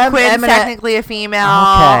 Like Harley Quinn's technically a female.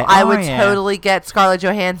 Okay. I would totally get Scarlett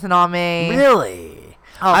Johansson on me. Really?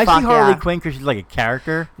 Oh, I fuck see Harley yeah. Quinn because she's like a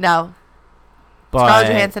character. No. But Scarlett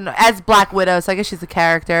Johansson as Black Widow, so I guess she's a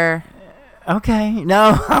character. Okay.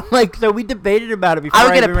 No, I'm like, so we debated about it before. I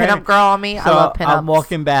would get a pinup girl on me. So I love pinups. I'm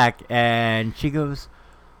walking back, and she goes,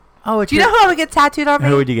 "Oh, it's Do you know who I would get tattooed on me?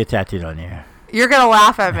 Who would you get tattooed on you?" You're gonna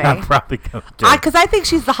laugh at me. I'm probably going to. Because I think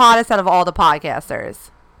she's the hottest out of all the podcasters.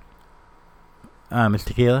 Miss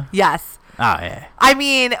Tequila? Yes. Oh, yeah. I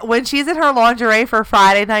mean, when she's in her lingerie for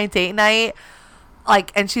Friday night date night,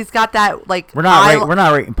 like, and she's got that, like, We're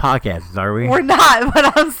not rating podcasts, are we? We're not,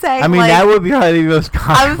 but I'm saying, I mean, like, that would be probably the most I'm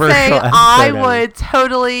controversial saying episode I ever. would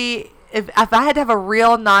totally, if I had to have a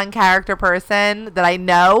real non-character person that I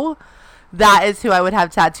know, that is who I would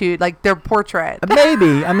have tattooed, like their portrait.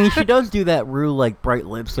 Maybe. I mean, she does do that real, like, bright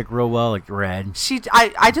lipstick real well, like red.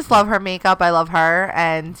 I just love her makeup. I love her,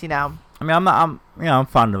 and you know. I mean, I'm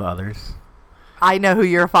fond of others. I know who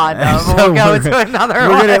you're fond of. So we'll go into another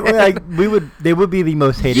one. They would be the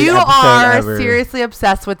most hated You episode are ever. seriously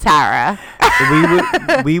obsessed with Tara.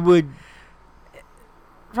 we would.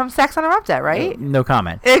 From Sex Uninterrupted, right? No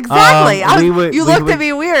comment. Exactly. You looked would, at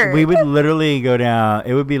me weird. We would literally go down.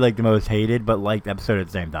 It would be like the most hated, but liked episode at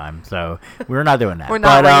the same time. So we're not doing that. We're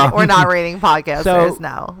not rating podcasters. So,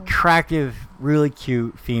 no. Attractive, really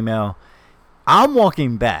cute female. I'm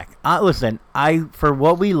walking back. Listen, for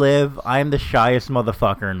what we live, I am the shyest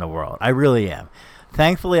motherfucker in the world. I really am.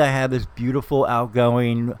 Thankfully, I have this beautiful,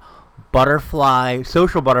 outgoing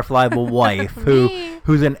social butterfly of a wife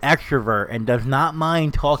who's an extrovert and does not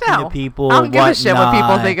mind talking to people. I don't give a shit what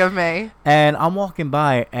people think of me. And I'm walking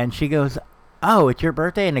by, and she goes, "Oh, it's your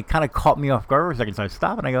birthday," and it kind of caught me off guard for a second. So I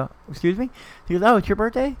stop and I go, "Excuse me?" She goes, "Oh, it's your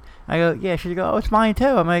birthday?" I go, "Yeah." She goes, "Oh, it's mine too."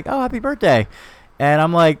 I'm like, "Oh, happy birthday." And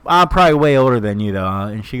I'm like, "I'm probably way older than you, though."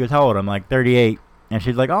 And she goes, "How old?" I'm like, 38. And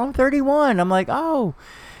she's like, "Oh, I'm 31. I'm like, "Oh."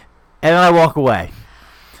 And then I walk away.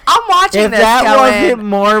 I'm watching if this. If that wasn't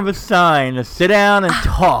more of a sign to sit down and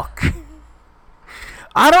talk,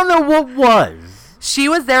 I don't know what was. She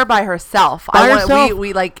was there by herself. We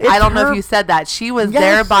I don't know if you said that. She was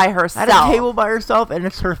there by herself. At a table by herself, and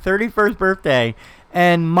it's her 31st birthday.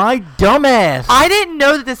 And my dumbass. I didn't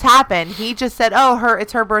know that this happened. He just said,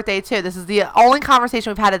 it's her birthday too. This is the only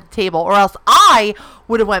conversation we've had at the table, or else I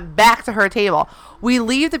would have went back to her table. We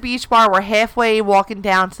leave the beach bar. We're halfway walking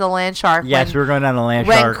down to the Land Shark. Yes, we're going down to Land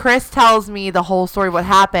When Shark. Chris tells me the whole story, what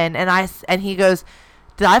happened, and he goes,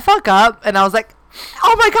 "Did I fuck up?" And I was like,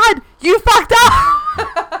 "Oh my God, you fucked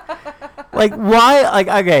up." Like, why? Like,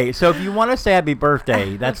 okay, so if you want to say happy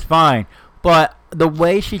birthday, that's fine. But the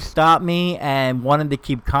way she stopped me and wanted to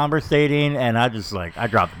keep conversating, and I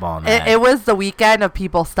dropped the ball on that. It was the weekend of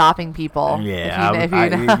people stopping people.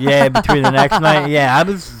 Yeah, between the next night. Yeah, I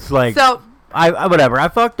was just like, so I whatever. I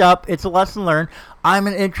fucked up. It's a lesson learned. I'm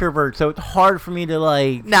an introvert, so it's hard for me to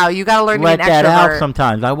like. No, you gotta learn to be an extrovert. Let that out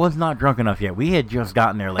sometimes. I was not drunk enough yet. We had just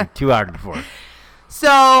gotten there like 2 hours before. So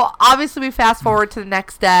obviously we fast forward to the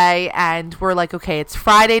next day, and we're like, okay, it's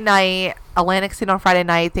Friday night, Atlantic City on Friday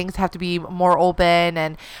night. Things have to be more open,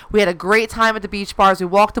 and we had a great time at the beach bars. We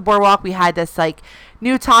walked the boardwalk. We had this like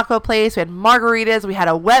new taco place. We had margaritas. We had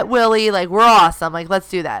a Wet Willy. Like, we're awesome. Like, let's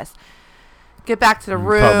do this. Get back to the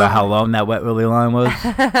room. Talk about how long that Wet Willy line was.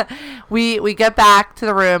 We get back to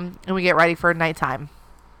the room and we get ready for nighttime.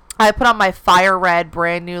 I put on my fire red,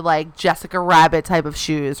 brand new, like Jessica Rabbit type of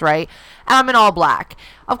shoes, right? And I'm in all black.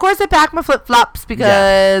 Of course, I pack my flip flops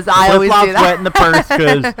because I always do that. Flip flops wet in the purse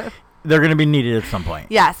because they're going to be needed at some point.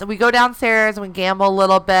 Yes, and we go downstairs and we gamble a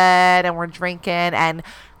little bit and we're drinking, and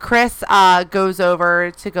Chris goes over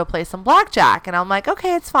to go play some blackjack, and I'm like,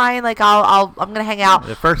 okay, it's fine. Like I'm gonna hang out.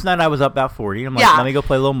 The first night I was up about 40. I'm like, let me go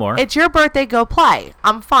play a little more. It's your birthday, go play.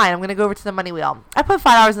 I'm fine. I'm gonna go over to the money wheel. I put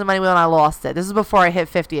 $5 in the money wheel and I lost it. This is before I hit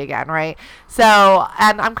 50 again, right? So,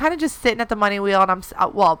 and I'm kind of just sitting at the money wheel, and I'm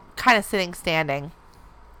kind of sitting, standing,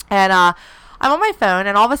 and I'm on my phone,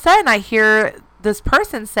 and all of a sudden I hear this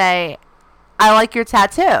person say, "I like your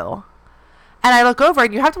tattoo." And I look over,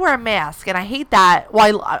 and you have to wear a mask, and I hate that.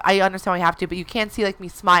 Well, I understand why you have to, but you can't see, like, me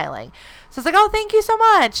smiling. So it's like, "Oh, thank you so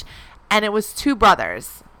much." And it was two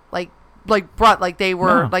brothers, they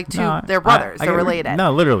were they're brothers, they're related.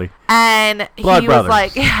 No, literally. And Blood he brothers. was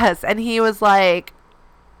like, yes, and he was like,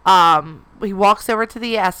 he walks over to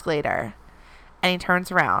the escalator, and he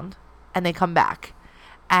turns around, and they come back.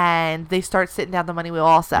 And they start sitting down the money wheel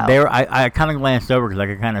also. I kind of glanced over because I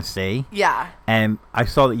could kind of see. Yeah. And I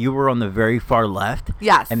saw that you were on the very far left.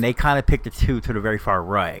 Yes. And they kind of picked the two to the very far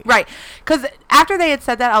right. Right. Because after they had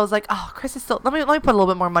said that, I was like, oh, Chris is still... Let me put a little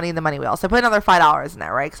bit more money in the money wheel. So I put another $5 in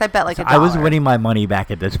there, right? Because I bet like $1. I was winning my money back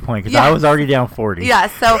at this point because I was already down 40. Yeah.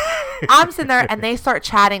 So I'm sitting there, and they start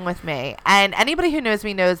chatting with me. And anybody who knows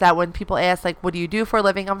me knows that when people ask, like, what do you do for a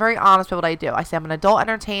living? I'm very honest with what I do. I say I'm an adult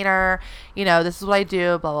entertainer. You know, this is what I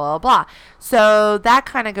do, blah, blah, blah, blah. So that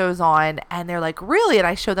kind of goes on, and they're like, really? And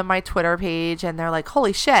I show them my Twitter page, and they're like,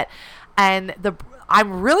 holy shit. And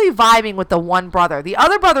I'm really vibing with the one brother. The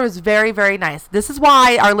other brother is very, very nice. This is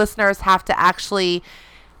why our listeners have to actually,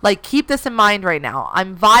 like, keep this in mind right now.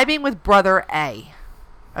 I'm vibing with brother A.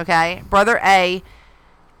 Okay? Brother A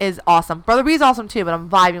is awesome. Brother B is awesome too, but I'm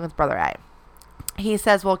vibing with brother A. He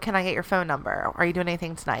says, well, can I get your phone number? Are you doing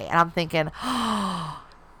anything tonight? And I'm thinking,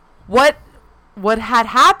 what had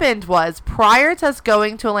happened was, prior to us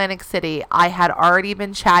going to Atlantic City, I had already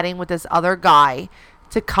been chatting with this other guy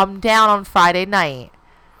to come down on Friday night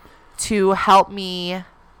to help me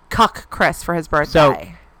cuck Chris for his birthday.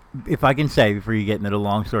 So, if I can say before you get into the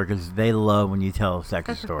long story, because they love when you tell a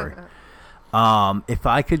sexy story. If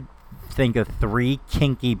I could think of 3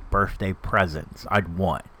 kinky birthday presents I'd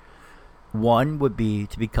want, one would be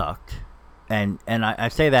to be cucked. And I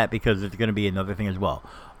say that because it's going to be another thing as well.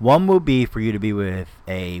 One will be for you to be with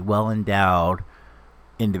a well-endowed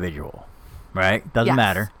individual, right? Doesn't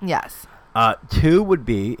matter. Yes. 2 would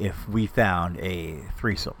be if we found a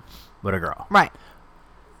threesome with a girl. Right.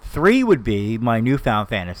 3 would be my newfound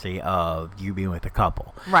fantasy of you being with a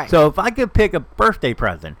couple. Right. So if I could pick a birthday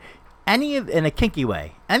present, in a kinky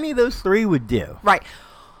way, any of those 3 would do. Right.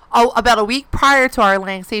 Oh, about a week prior to our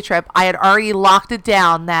Atlantic City trip, I had already locked it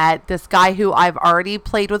down that this guy who I've already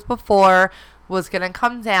played with before was going to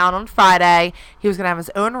come down on Friday. He was going to have his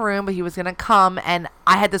own room, but he was going to come, and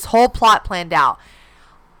I had this whole plot planned out.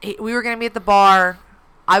 We were going to be at the bar.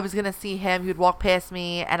 I was going to see him. He would walk past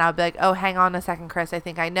me, and I would be like, oh, hang on a second, Chris. I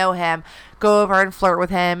think I know him. Go over and flirt with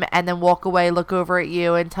him, and then walk away, look over at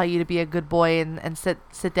you, and tell you to be a good boy and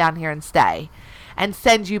sit down here and stay. And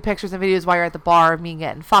send you pictures and videos while you're at the bar of me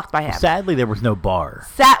getting fucked by him. Sadly, there was no bar.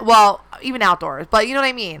 Well, even outdoors, but you know what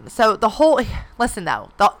I mean? So listen though,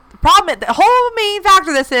 the problem, the whole main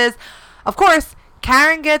factor of this is, of course,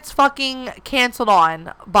 Karen gets fucking canceled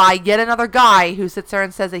on by yet another guy who sits there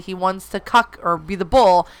and says that he wants to cuck or be the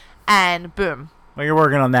bull, and boom. Well, you're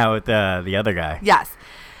working on that with the other guy. Yes.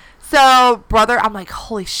 So, brother, I'm like,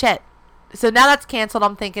 holy shit. So now that's canceled.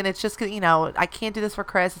 I'm thinking it's just, I can't do this for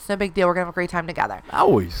Chris. It's no big deal. We're going to have a great time together.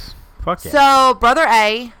 Always. Fuck yeah. So, brother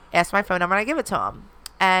A asked my phone number, and I give it to him.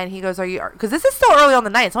 And he goes, because this is still early on the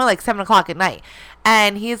night. It's only like 7 o'clock at night.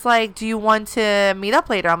 And he's like, do you want to meet up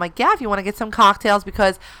later? I'm like, yeah, if you want to get some cocktails,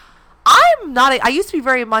 because I used to be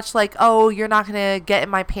very much like, oh, you're not going to get in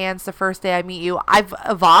my pants the first day I meet you. I've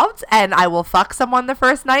evolved, and I will fuck someone the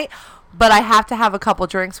first night. But I have to have a couple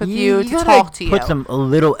drinks with you to talk to you. Put a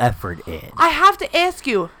little effort in. I have to ask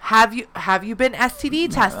you, have you been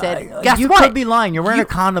STD tested? Guess you what? could be lying. You're wearing a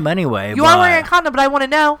condom anyway. You are wearing a condom, but I want to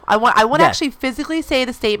know. I want to actually physically say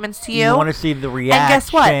the statements to you. You want to see the reaction. And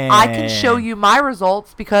guess what? I can show you my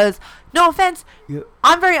results because, no offense,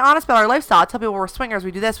 I'm very honest about our lifestyle. I tell people we're swingers.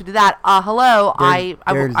 We do this, we do that. Hello, I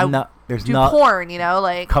do porn,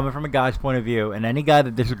 like. Coming from a guy's point of view, and any guy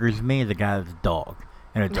that disagrees with me is a guy that's a dog.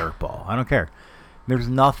 And a dirtball. I don't care. There's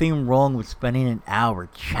nothing wrong with spending an hour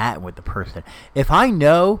chatting with the person. If I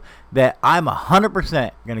know that I'm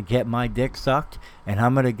 100% going to get my dick sucked and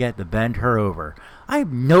I'm going to get to bend her over, I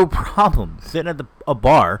have no problem sitting at a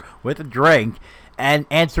bar with a drink and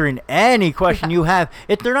answering any question you have.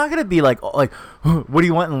 If they're not going to be like, what do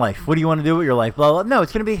you want in life? What do you want to do with your life? Blah, blah. No,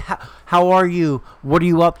 it's going to be, how are you? What are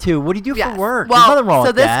you up to? What do you do for work? Well, There's nothing wrong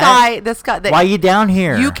with that. this guy. Why are you down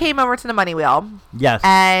here? You came over to the Money Wheel. Yes.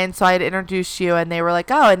 And so I had introduced you, and they were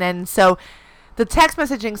like, oh, and then so the text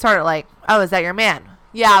messaging started like, oh, is that your man?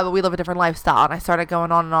 Yeah, but we live a different lifestyle. And I started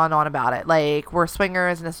going on and on and on about it. Like, we're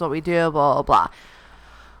swingers, and this is what we do, blah, blah, blah.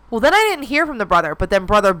 Well, then I didn't hear from the brother, but then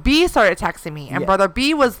brother B started texting me, and brother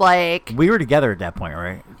B was like... We were together at that point,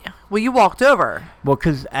 right? Well, you walked over. Well,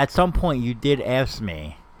 because at some point you did ask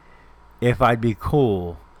me if I'd be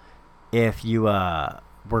cool if you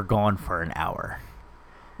were gone for an hour.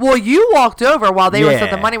 Well, you walked over while they were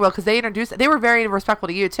at the Money Wheel because they were very respectful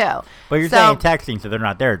to you, too. But you're saying texting, so they're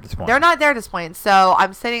not there at this point. They're not there at this point. So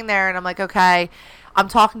I'm sitting there, and I'm like, okay... I'm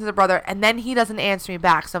talking to the brother, and then he doesn't answer me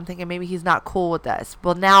back, so I'm thinking maybe he's not cool with this.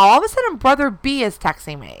 Well, now all of a sudden, brother B is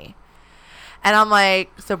texting me. And I'm like,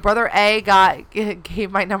 so brother A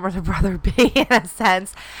gave my number to brother B in a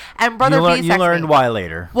sense, and brother B texted me. You learned why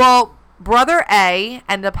later. Well, brother A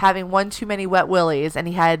ended up having one too many Wet Willies, and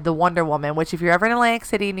he had the Wonder Woman, which if you're ever in Atlantic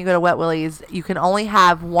City and you go to Wet Willies, you can only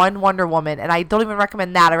have one Wonder Woman, and I don't even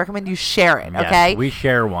recommend that. I recommend you share it, okay? Yes, we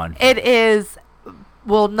share one. It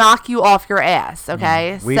will knock you off your ass,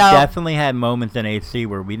 okay? We've definitely had moments in AC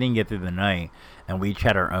where we didn't get through the night, and we each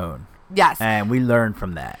had our own. Yes. And we learned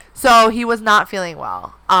from that. So he was not feeling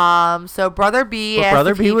well. So brother B asked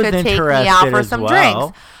if he could take me out for some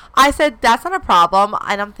drinks. I said, that's not a problem.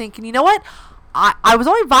 And I'm thinking, you know what? I was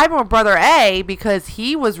only vibing with brother A because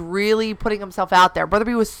he was really putting himself out there. Brother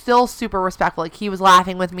B was still super respectful. Like, he was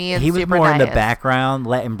laughing with me and he was more in the background,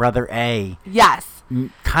 letting brother A. Yes.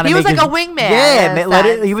 He was like a wingman.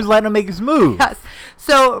 Yeah, he was letting him make his move. Yes.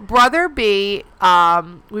 So brother B,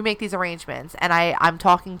 we make these arrangements, and I'm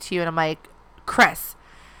talking to you, and I'm like, Chris,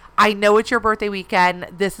 I know it's your birthday weekend.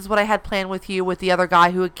 This is what I had planned with you with the other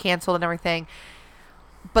guy who had canceled and everything.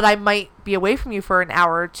 But I might be away from you for an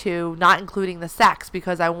hour or two, not including the sex,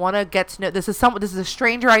 because I want to get to know. This is a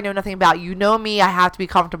stranger I know nothing about. You know me. I have to be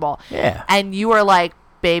comfortable. Yeah. And you are like,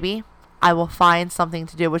 baby, I will find something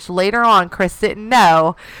to do. Which later on, Chris didn't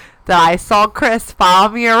know that I saw Chris follow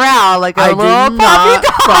me around like a little puppy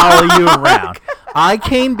dog. Follow you around. I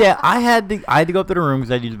came down. I had to go up to the room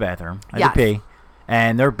because I had to use the bathroom. I had to pee.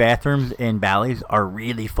 And their bathrooms in Bally's are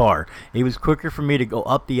really far. It was quicker for me to go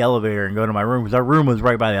up the elevator and go to my room because our room was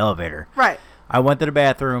right by the elevator. Right. I went to the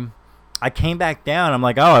bathroom. I came back down. I'm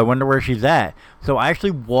like, oh, I wonder where she's at. So I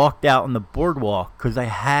actually walked out on the boardwalk because I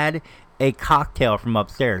had a cocktail from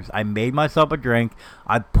upstairs. I made myself a drink.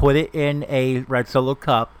 I put it in a red Solo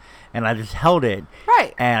cup, and I just held it.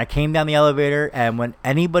 Right. And I came down the elevator, and when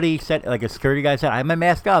anybody said, like a security guy said, I have my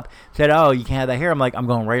mask up, said, oh, you can't have that here. I'm like, I'm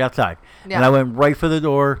going right outside. Yeah. And I went right for the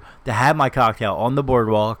door to have my cocktail on the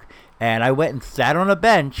boardwalk, and I went and sat on a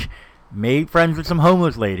bench, made friends with some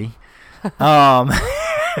homeless lady. I'm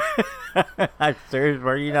serious,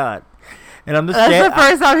 were you not? And I'm just That's the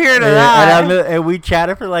first I'm hearing of that. And we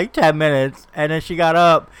chatted for like 10 minutes, and then she got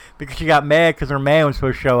up because she got mad because her man was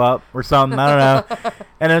supposed to show up or something. I don't know.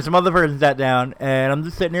 And then some other person sat down, and I'm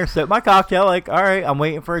just sitting there sipping my cocktail like, all right, I'm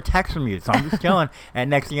waiting for a text from you. So I'm just chilling. And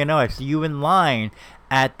next thing you know, I see you in line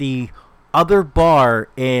at the other bar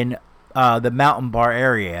in the Mountain Bar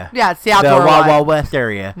area. Yeah, it's the outdoor the Wild Wild West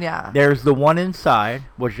area. Yeah. There's the one inside,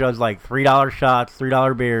 which does like $3 shots,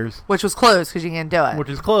 $3 beers. Which was closed because you can't do it. Which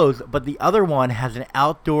is closed, but the other one has an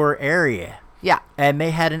outdoor area. Yeah. And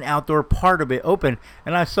they had an outdoor part of it open,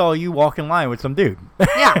 and I saw you walk in line with some dude.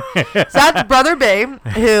 Yeah. So that's Brother B,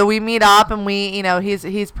 who we meet up, and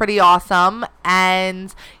he's pretty awesome,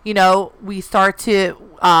 and we start to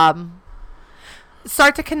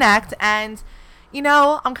connect, and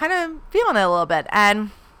I'm kind of feeling it a little bit.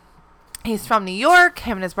 And he's from New York.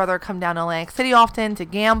 Him and his brother come down to Atlantic City often to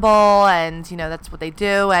gamble, and that's what they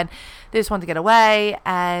do, and they just want to get away.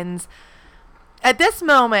 And at this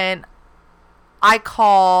moment, I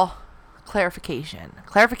call clarification.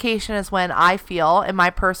 Clarification is when I feel, in my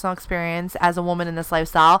personal experience as a woman in this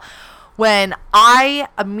lifestyle, when I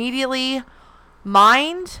immediately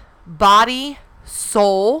mind, body,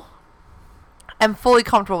 soul, am fully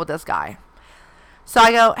comfortable with this guy. So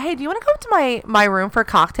I go, hey, do you want to come up to my room for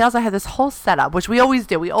cocktails? I have this whole setup, which we always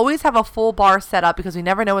do. We always have a full bar set up because we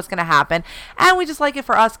never know what's going to happen. And we just like it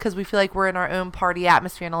for us because we feel like we're in our own party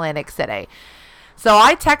atmosphere in Atlantic City. So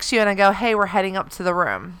I text you and I go, hey, we're heading up to the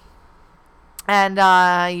room. And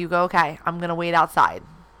you go, okay, I'm going to wait outside,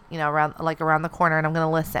 around the corner, and I'm going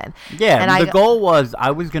to listen. Yeah, and the goal was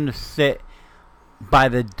I was going to sit by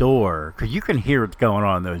the door, because you can hear what's going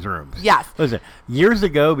on in those rooms. Yes. Listen, years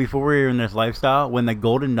ago, before we were in this lifestyle, when the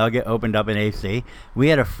Golden Nugget opened up in AC, we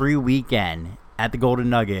had a free weekend at the Golden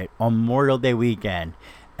Nugget on Memorial Day weekend,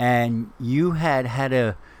 and you had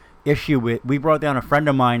a issue with, we brought down a friend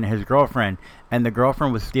of mine and his girlfriend, and the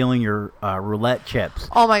girlfriend was stealing your roulette chips.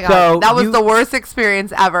 Oh my God. So that was the worst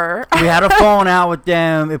experience ever. We had a falling out with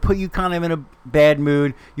them. It put you kind of in a bad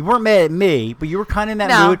mood. You weren't mad at me, but you were kind of in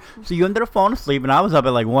that mood. So you ended up falling asleep, and I was up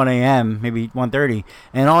at like 1 a.m., maybe 1:30,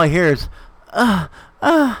 and all I hear is,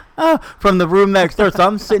 from the room next door. So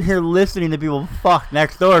I'm sitting here listening to people fuck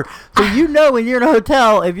next door. So you know when you're in a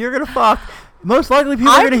hotel, if you're going to fuck, most likely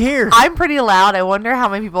people are going to hear. I'm pretty loud. I wonder how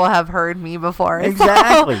many people have heard me before.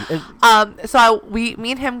 Exactly.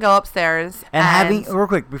 Me and him go upstairs. And having, real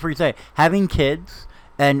quick, before you say it, having kids,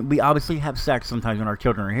 and we obviously have sex sometimes when our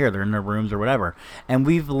children are here. They're in their rooms or whatever. And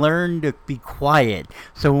we've learned to be quiet.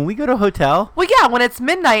 So when we go to a hotel. Well, yeah, when it's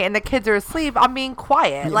midnight and the kids are asleep, I'm being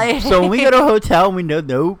quiet. Like, so when we go to a hotel and we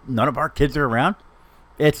know none of our kids are around,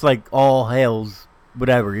 it's like all hails,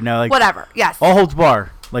 whatever, you know. Like whatever, yes. All holds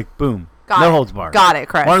bar. Like, boom. No holds bar. Got it,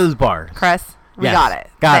 Chris. One of those bars. Chris, we yes. got it.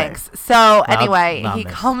 Thanks. So anyway, he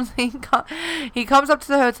comes up to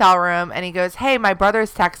the hotel room and he goes, "Hey, my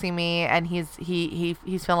brother's texting me and he's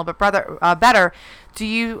feeling a bit better. Do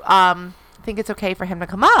you think it's okay for him to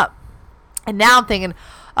come up?" And now I'm thinking,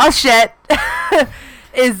 "Oh shit.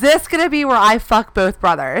 Is this going to be where I fuck both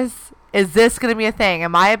brothers? Is this going to be a thing?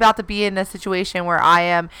 Am I about to be in a situation where I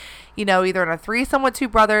am, either in a threesome with two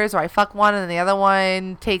brothers, or I fuck one and the other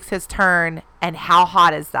one takes his turn, and how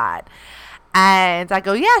hot is that?" And I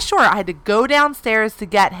go, "Yeah, sure." I had to go downstairs to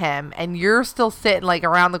get him, and you're still sitting like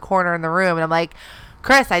around the corner in the room, and I'm like,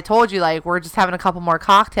 "Chris, I told you, like, we're just having a couple more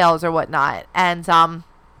cocktails or whatnot." And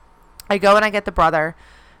I go and I get the brother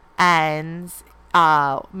and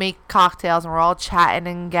make cocktails, and we're all chatting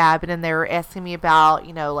and gabbing, and they were asking me about,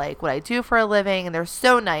 like what I do for a living, and they're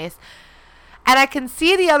so nice. And I can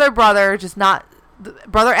see the other brother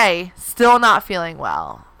brother A still not feeling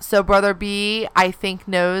well. So brother B, I think,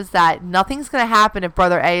 knows that nothing's going to happen if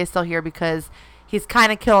brother A is still here, because he's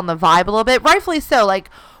kind of killing the vibe a little bit. Rightfully so.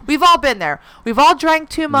 Like, we've all been there. We've all drank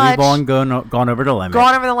too much. We've all gone over the limit.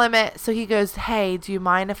 Gone over the limit. So he goes, "Hey, do you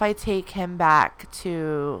mind if I take him back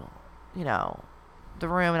to, the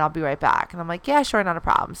room, and I'll be right back?" And I'm like, "Yeah, sure, not a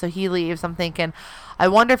problem." So he leaves. I'm thinking, I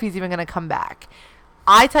wonder if he's even going to come back.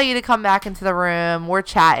 I tell you to come back into the room. We're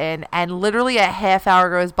chatting, and literally a half hour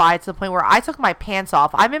goes by to the point where I took my pants off.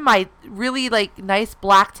 I'm in my really like nice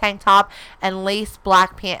black tank top and lace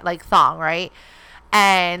black pant like thong, right?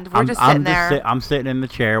 And we're just sitting there. I'm sitting in the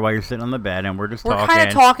chair while you're sitting on the bed, and we're talking. We're kind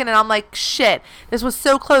of talking, and I'm like, "Shit, this was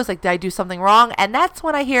so close. Like, did I do something wrong?" And that's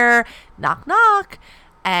when I hear knock, knock,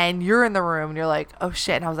 and you're in the room, and you're like, "Oh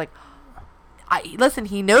shit!" And I was like, "Listen,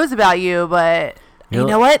 he knows about you, but you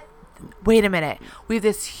know what? Wait a minute. We have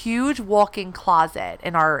this huge walk-in closet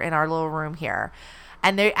in our little room here,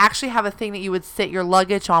 and they actually have a thing that you would sit your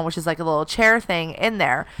luggage on, which is like a little chair thing in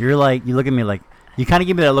there." You're like, you look at me like, you kind of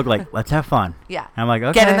give me that look like, "Let's have fun." Yeah. And I'm like,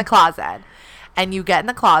 "Okay." Get in the closet, and you get in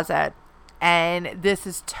the closet, and this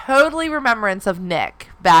is totally remembrance of Nick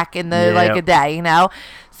back in the like a day,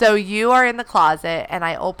 So you are in the closet, and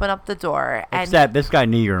I open up the door. And except this guy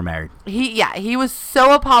knew you were married. He was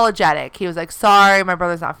so apologetic. He was like, "Sorry, my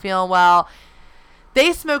brother's not feeling well."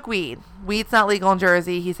 They smoke weed. Weed's not legal in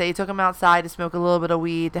Jersey. He said he took him outside to smoke a little bit of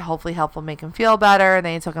weed to hopefully help him make him feel better. And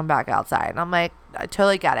then he took him back outside. And I'm like, I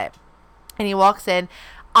totally get it. And he walks in.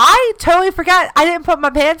 I totally forgot I didn't put my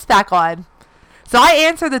pants back on. So I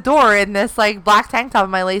answer the door in this like black tank top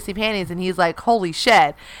and my lacy panties. And he's like, "Holy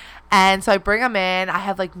shit." And so I bring him in. I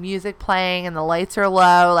have like music playing and the lights are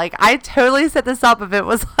low. Like, I totally set this up. If it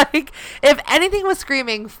was like, if anything was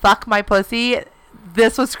screaming, "Fuck my pussy,"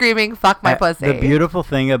 this was screaming, "Fuck my pussy." The beautiful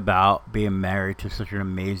thing about being married to such an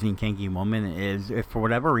amazing kinky woman is, if for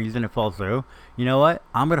whatever reason it falls through, you know what?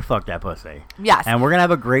 I'm going to fuck that pussy. Yes. And we're going to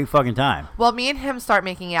have a great fucking time. Well, me and him start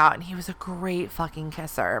making out, and he was a great fucking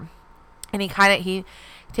kisser. And he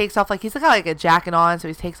takes off, like, he's got like a jacket on, so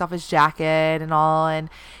he takes off his jacket and all, and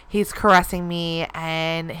he's caressing me,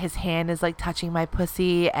 and his hand is like touching my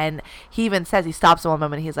pussy, and he even says, he stops at one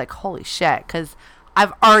moment, and he's like, "Holy shit," because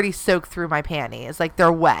I've already soaked through my panties, like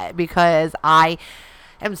they're wet, because I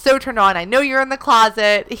am so turned on. I know you're in the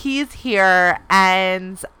closet, he's here,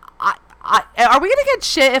 and are we gonna get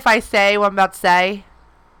shit if I say what I'm about to say?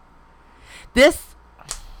 This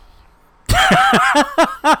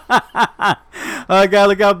Oh my God,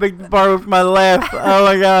 look how big the bar was for my laugh. Oh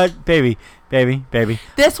my God. Baby.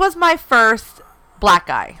 This was my first black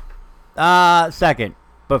guy. Second.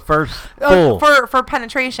 But first, full. For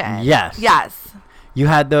penetration. Yes. You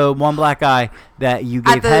had the one black guy that you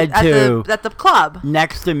gave head to at the club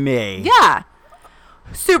next to me. Yeah.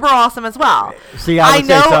 Super awesome as well. See, I would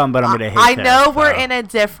say something, but I'm gonna hate I know that, we're in a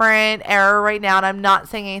different era right now, and I'm not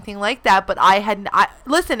saying anything like that. But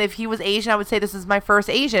listen. If he was Asian, I would say this is my first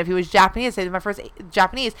Asian. If he was Japanese, I'd say this is my first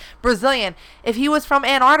Japanese. Brazilian. If he was from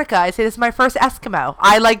Antarctica, I'd say this is my first Eskimo.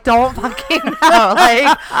 I don't fucking know.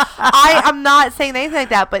 I'm not saying anything like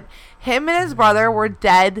that. But him and his brother were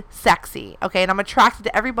dead sexy. Okay, and I'm attracted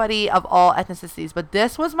to everybody of all ethnicities. But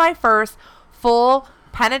this was my first full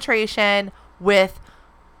penetration with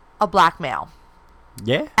a black male.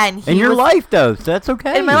 Yeah. And in your life, though, so that's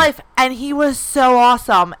okay. In my life. And he was so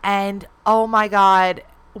awesome. And oh my God,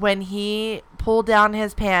 when he pulled down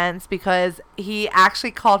his pants, because he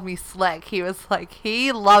actually called me slick. He was like,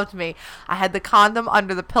 he loved me. I had the condom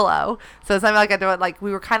under the pillow. So it's like I do it,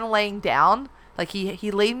 we were kind of laying down.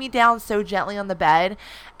 He laid me down so gently on the bed,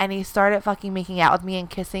 and he started fucking making out with me and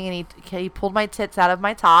kissing, and he pulled my tits out of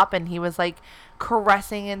my top, and he was like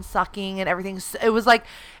caressing and sucking and everything. It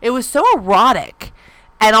was so erotic.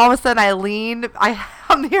 And all of a sudden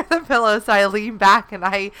I'm near the pillow, so I lean back and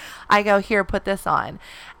I go, here, put this on.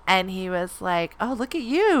 And he was like, oh, look at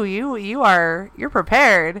you. You're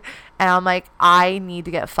prepared. And I'm like, I need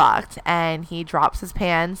to get fucked. And he drops his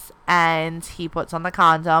pants and he puts on the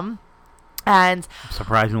condom. And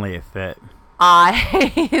surprisingly it fit.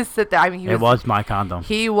 I sit there. I mean, it was my condom.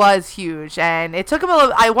 He was huge, and it took him a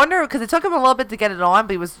little. I wonder, because it took him a little bit to get it on,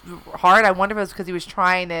 but it was hard. I wonder if it was because he was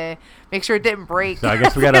trying to make sure it didn't break. So I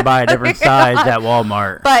guess we got to buy a different size at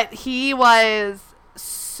Walmart. But he was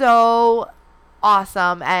so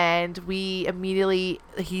awesome, and he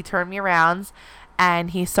turned me around,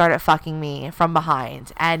 and he started fucking me from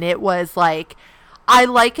behind, and it was like. I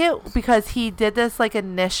like it because he did this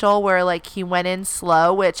initial where he went in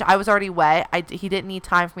slow, which I was already wet. He didn't need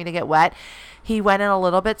time for me to get wet. He went in a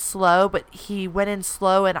little bit slow, but he went in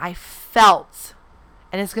slow, and I felt,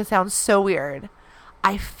 and it's going to sound so weird,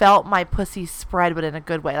 I felt my pussy spread, but in a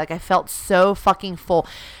good way. I felt so fucking full.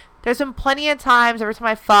 There's been plenty of times every time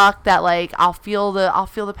I fuck that I'll feel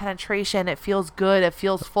the penetration. It feels good. It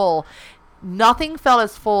feels full. Nothing felt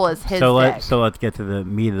as full as his dick. So let's get to the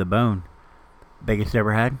meat of the bone. Biggest you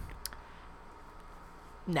ever had?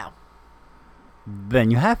 No. Then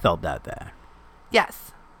you have felt that then.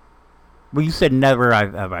 Yes. Well, you said never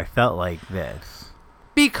have I felt like this.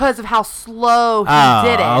 Because of how slow he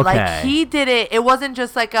did it. Okay. He did it. It wasn't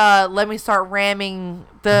just let me start ramming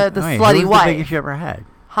the Wait, slutty who was wife. the biggest you ever had?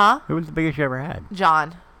 Huh? Who was the biggest you ever had?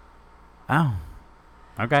 John. Oh.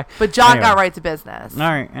 Okay. But John got right to business. All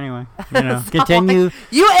right. Anyway, So continue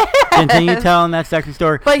telling that sexy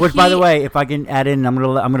story. But which, by the way, if I can add in, I'm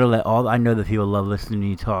gonna let all. I know that people love listening to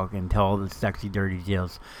you talk and tell all the sexy, dirty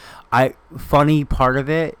deals. Funny part of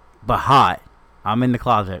it, but hot. I'm in the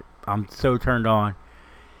closet. I'm so turned on.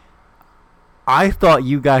 I thought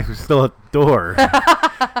you guys were still at the door,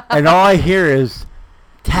 and all I hear is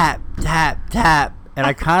tap, tap, tap, and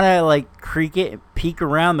I kind of creak it and peek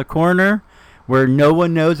around the corner where no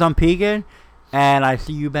one knows I'm peeking, and I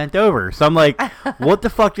see you bent over. So I'm like, what the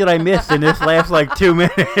fuck did I miss in this last 2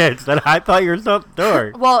 minutes that I thought you were still at the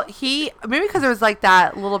door? Well, maybe because there was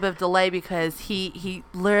that little bit of delay, because he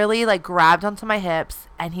literally grabbed onto my hips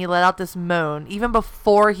and he let out this moan even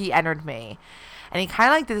before he entered me. And he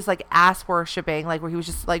kind of did this ass worshipping, where he was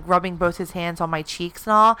just rubbing both his hands on my cheeks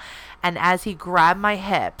and all. And as he grabbed my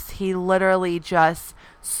hips, he literally just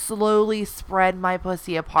slowly spread my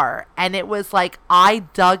pussy apart. And it was I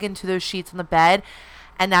dug into those sheets on the bed,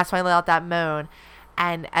 and that's when I let out that moan.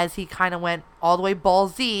 And as he kind of went all the way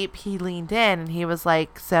balls deep, he leaned in and he was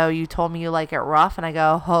like, so you told me you like it rough? And I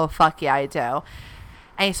go, oh, fuck yeah, I do.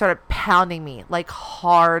 And he started pounding me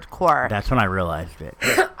hardcore. That's when I realized it.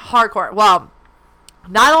 Hardcore. Well,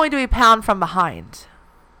 not only do he pound from behind,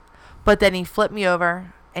 but then he flipped me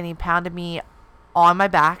over and he pounded me on my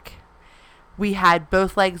back. We had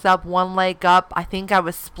both legs up, one leg up. I think I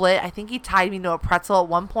was split. I think he tied me to a pretzel at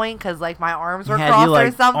one point because my arms were crossed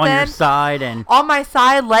or something. On your side and on my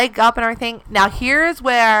side, leg up and everything. Now here's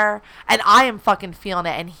where, and I am fucking feeling it,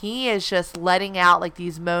 and he is just letting out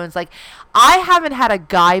these moans. I haven't had a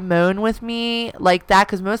guy moan with me like that,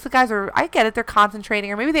 because most of the guys are, I get it, they're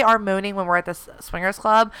concentrating, or maybe they are moaning when we're at the swingers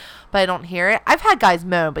club, but I don't hear it. I've had guys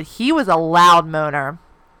moan, but he was a loud moaner.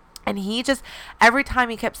 And he just, every time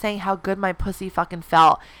he kept saying how good my pussy fucking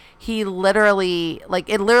felt, he literally,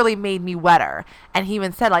 it literally made me wetter. And he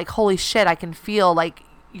even said, holy shit, I can feel,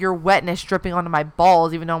 your wetness dripping onto my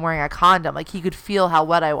balls, even though I'm wearing a condom. He could feel how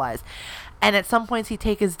wet I was. And at some points he'd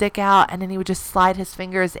take his dick out and then he would just slide his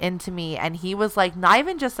fingers into me. And he was like, not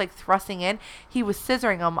even just like thrusting in, he was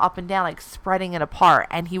scissoring them up and down, like spreading it apart.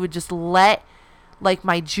 And he would just let like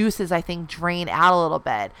my juices, I think, drain out a little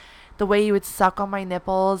bit. The way he would suck on my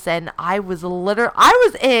nipples. And I was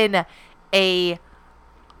in a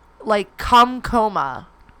like cum coma,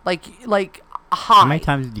 like high. How many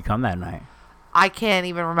times did you come that night? I can't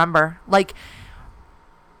even remember. Like,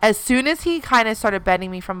 as soon as he kind of started bending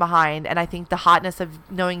me from behind, and I think the hotness of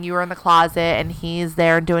knowing you were in the closet and he's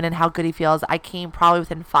there and doing it and how good he feels, I came probably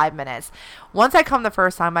within 5 minutes. Once I come the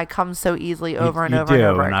first time, I come so easily over and over and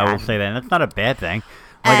over again. And I will say that. And that's not a bad thing.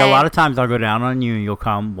 Like, a lot of times I'll go down on you and you'll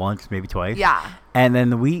come once, maybe twice. Yeah. And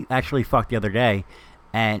then we actually fucked the other day,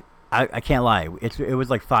 and I can't lie. It was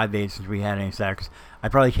like 5 days since we had any sex. I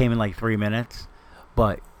probably came in like 3 minutes,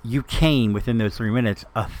 but you came within those 3 minutes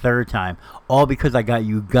a third time, all because I got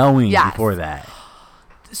you going before that.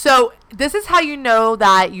 So this is how you know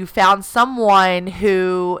that you found someone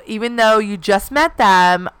who, even though you just met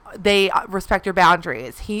them, they respect your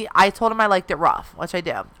boundaries. I told him I liked it rough, which I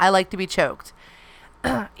do. I like to be choked.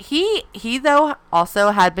 He though also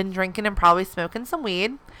had been drinking and probably smoking some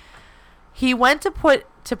weed. He went to put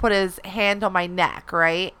his hand on my neck,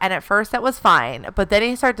 right? And at first that was fine, but then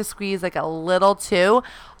he started to squeeze like a little too.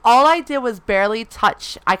 All I did was barely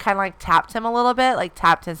touch. I kind of like tapped him a little bit, like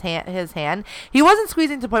tapped his hand. He wasn't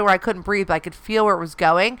squeezing to the point where I couldn't breathe, but I could feel where it was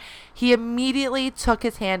going. He immediately took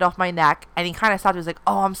his hand off my neck and he kind of stopped. He was like,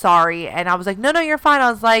 "Oh, I'm sorry." And I was like, No, you're fine. I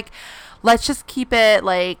was like, let's just keep it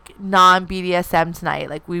like non-BDSM tonight.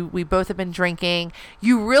 Like we both have been drinking.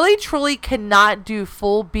 You really truly cannot do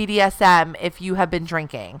full BDSM if you have been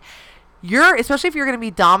drinking. Especially if you're going to be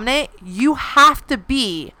dominant, you have to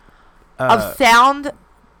be of sound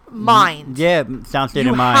mind. Yeah, sound state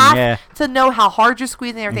of mind. You have to know how hard you're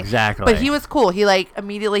squeezing and everything. Exactly. But he was cool. He like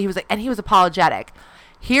immediately he was like, and he was apologetic.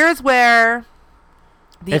 Here's where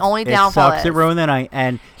the only downfall is. It sucks it ruined the night.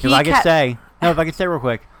 And if I could say real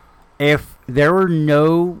quick, if there were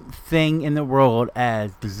no thing in the world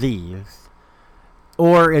as disease,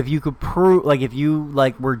 or if you could prove, like if you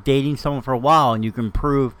like were dating someone for a while and you can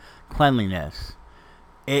prove cleanliness,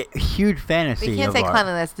 huge fantasy. You can't say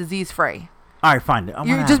cleanliness, disease free. All right, fine.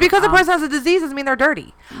 Just because a person has a disease doesn't mean they're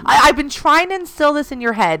dirty. I've been trying to instill this in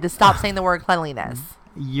your head to stop saying the word cleanliness.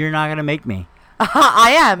 You're not gonna make me.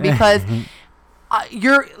 I am, because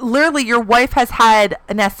your wife has had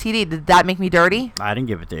an STD. Did that make me dirty? I didn't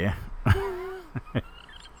give it to you.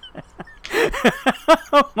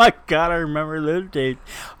 Oh my God, I remember those days.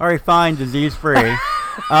 All right, fine, disease free.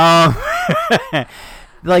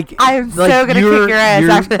 Like I am so gonna kick your ass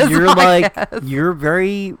after this podcast. Like you're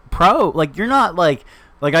very pro. Like you're not like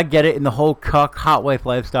I get it in the whole cuck hot wife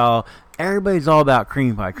lifestyle. Everybody's all about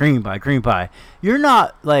cream pie. You're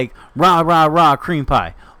not like rah cream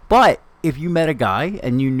pie. But if you met a guy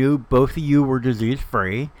and you knew both of you were disease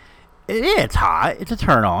free, it's hot. It's a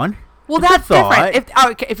turn on. Well, that's different.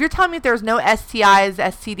 If you're telling me if there's no STIs,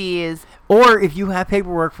 STDs, or if you have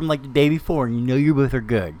paperwork from like the day before and you know you both are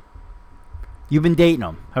good. You've been dating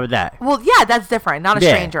them. How about that? Well, yeah, that's different. Not a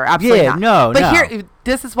stranger. Absolutely not. But here,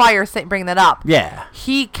 this is why you're bringing that up. Yeah.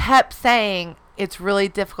 He kept saying, it's really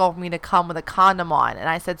difficult for me to come with a condom on. And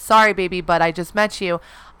I said, sorry, baby, but I just met you.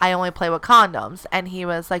 I only play with condoms. And he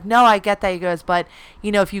was like, no, I get that. He goes, but,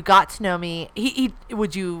 if you got to know me,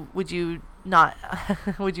 would you not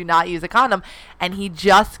would you not use a condom? And he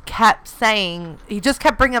just kept saying,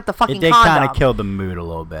 bringing up the fucking condom. They kind of killed the mood a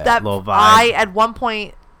little bit. Little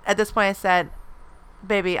vibe. At this point, I said,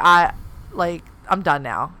 baby, I'm done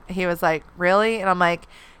now. He was like, really? And I'm like,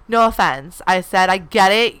 no offense. I said, I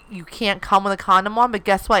get it. You can't come with a condom on, but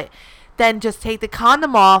guess what? Then just take the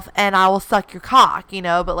condom off and I will suck your cock,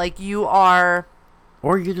 but like you are.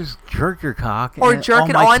 Or you just jerk your cock. Or jerk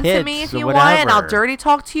it onto me if you want, and I'll dirty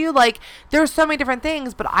talk to you. Like, there's so many different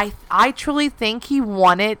things, but I truly think he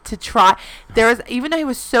wanted to try. Even though he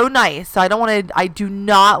was so nice, so I do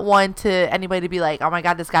not want anybody to be like, oh my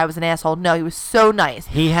God, this guy was an asshole. No, he was so nice.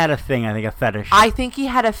 He had a thing, I think, a fetish. I think he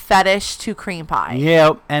had a fetish to cream pie.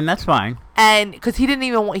 Yeah, and that's fine. And because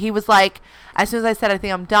he was like, as soon as I said, I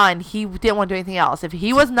think I'm done, he didn't want to do anything else. If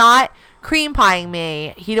he was not cream pieing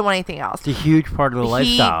me, he didn't want anything else. It's a huge part of the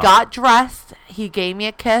lifestyle. He got dressed, he gave me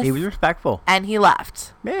a kiss. He was respectful. And he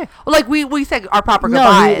left. Yeah. Well, like we said our proper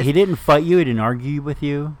goodbyes. No, he didn't fight you, he didn't argue with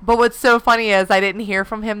you. But what's so funny is I didn't hear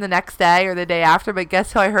from him the next day or the day after, but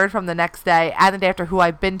guess who I heard from the next day and the day after, who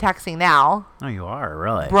I've been texting now? Oh, you are,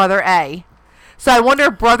 really? Brother A. So I wonder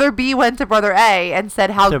if Brother B went to Brother A and said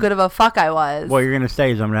how good of a fuck I was. What you're gonna say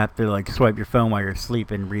is I'm gonna have to like swipe your phone while you're asleep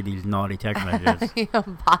and read these naughty text messages.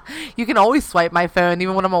 You can always swipe my phone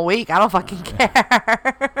even when I'm awake. I don't fucking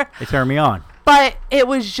care. They turn me on. But it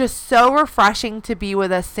was just so refreshing to be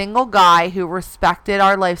with a single guy who respected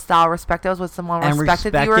our lifestyle, respected us with someone, and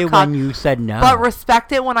respected that you were when you said no. But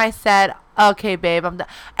respected when I said, okay, babe, I'm done.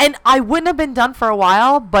 And I wouldn't have been done for a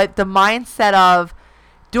while, but the mindset of,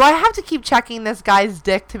 do I have to keep checking this guy's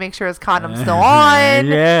dick to make sure his condom's still on?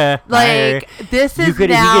 Yeah. Like, this is He could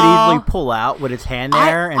easily pull out with his hand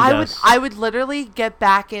there. I would literally get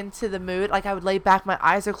back into the mood. Like, I would lay back, my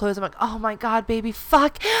eyes are closed. I'm like, oh my God, baby,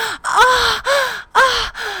 fuck.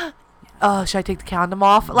 Oh, should I take the condom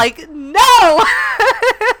off? Like, no!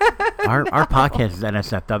 Our podcast is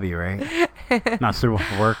NSFW, right? Not suitable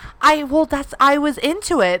for work. I was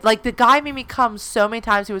into it. Like, the guy made me come so many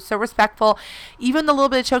times. He was so respectful. Even the little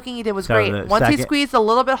bit of choking he did was great. Once he squeezed a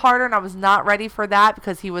little bit harder, and I was not ready for that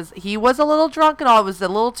because he was a little drunk and all. It was a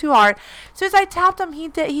little too hard. As soon as I tapped him, he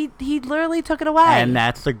literally took it away. And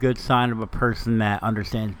that's a good sign of a person that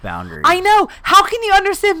understands boundaries. I know. How can you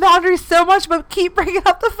understand boundaries so much but keep bringing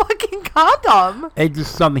up the fucking condom? It's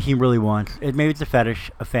just something he really wants. Maybe it's a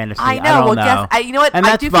fetish, a fantasy. I know. I don't know. You know what? And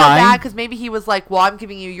I that's do feel fine. bad because maybe he was like, well, I'm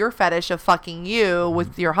giving you your fetish of fucking you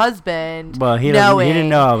with your husband. Well, he didn't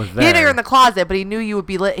know I was there. He didn't know you were in the closet, but he knew you would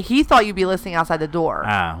be he thought you'd be listening outside the door.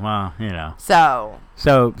 Ah, well, you know. So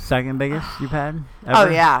second biggest you've had ever? Oh,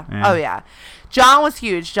 yeah. Oh, yeah. John was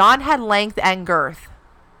huge. John had length and girth.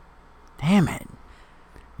 Damn it.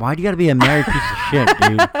 Why'd you got to be a married piece of shit,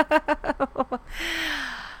 dude?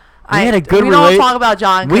 We don't talk about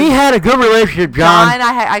John. We had a good relationship, John. John,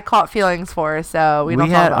 I caught feelings for, so we don't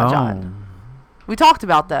talk about John. We talked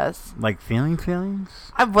about this. Like feelings?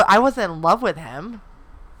 I wasn't in love with him.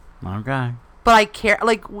 Okay. But I care.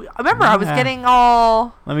 Like, remember, I was getting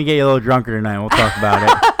all... Let me get you a little drunker tonight. We'll talk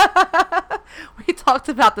about it. We talked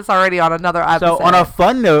about this already on another episode. So, on a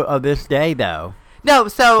fun note of this day, though... No,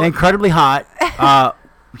 so... Incredibly hot.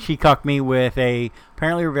 She cucked me with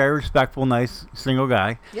apparently a very respectful, nice single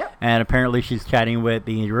guy. Yep. And apparently she's chatting with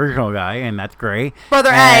the original guy, and that's great.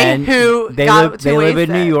 Brother and A, who they live in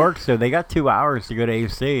New York, so they got 2 hours to go to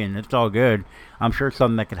AC, and it's all good. I'm sure it's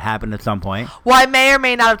something that could happen at some point. Well, I may or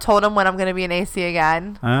may not have told him when I'm going to be in AC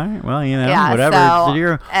again. All right. Well,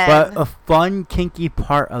 whatever. But a fun, kinky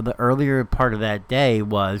part of the earlier part of that day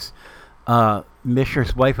was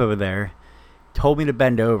Mishra's wife over there told me to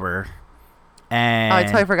bend over. And I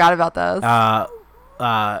totally forgot about this.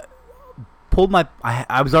 Pulled my...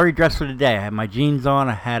 I was already dressed for the day. I had my jeans on.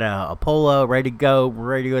 I had a polo ready to go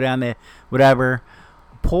down there, whatever.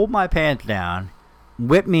 Pulled my pants down,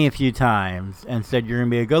 whipped me a few times, and said, "You're going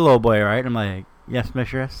to be a good little boy, right?" I'm like, "Yes,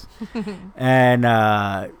 mistress."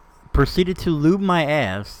 And proceeded to lube my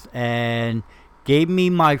ass and gave me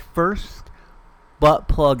my first butt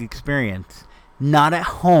plug experience. Not at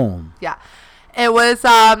home. Yeah. It was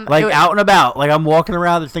out and about. Like, I'm walking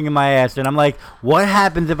around this thing in my ass, and I'm like, what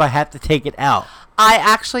happens if I have to take it out? I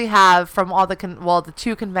actually have, from all the the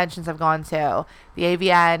 2 conventions I've gone to, the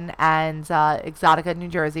AVN and Exotica New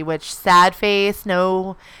Jersey, which sad face,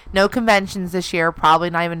 no conventions this year, probably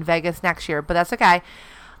not even Vegas next year, but that's okay.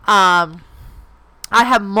 I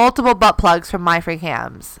have multiple butt plugs from My Freak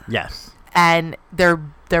Hams. Yes. And they're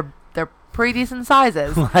pretty decent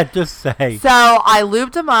sizes. Let's just say. So I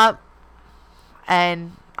lubed him up.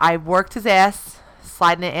 And I worked his ass,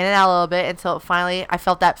 sliding it in and out a little bit until finally I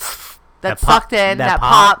felt that sucked in, that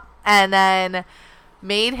pop, and then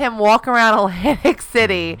made him walk around Atlantic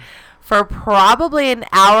City for probably an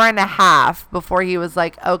hour and a half before he was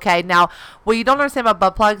like, okay. Now, what you don't understand about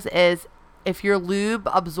butt plugs is if your lube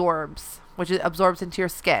absorbs, which it absorbs into your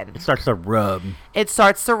skin. It starts to rub.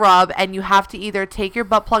 And you have to either take your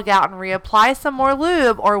butt plug out and reapply some more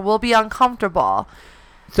lube or we'll be uncomfortable.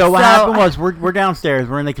 So what happened was we're downstairs.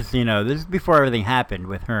 We're in the casino. This is before everything happened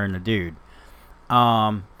with her and the dude.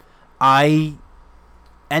 I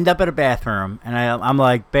end up at a bathroom, and I'm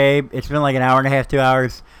like, babe, it's been like an hour and a half, 2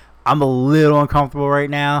 hours. I'm a little uncomfortable right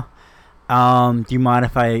now. Do you mind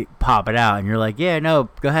if I pop it out? And you're like, yeah, no,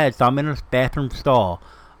 go ahead. So I'm in a bathroom stall.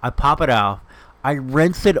 I pop it out. I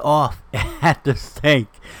rinse it off at the sink.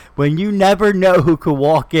 When you never know who could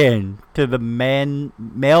walk in to the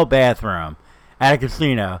male bathroom at a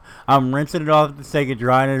casino, I'm rinsing it off at the sink and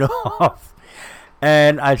drying it off.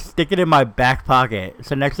 And I stick it in my back pocket.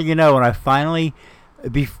 So next thing you know, when I finally,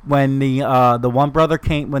 when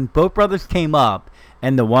when both brothers came up,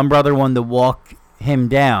 and the one brother wanted to walk him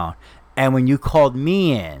down, and when you called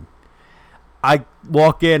me in, I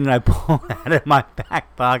walk in and I pull it out of my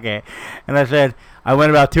back pocket, and I said, I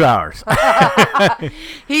went about 2 hours.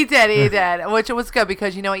 He did, which was good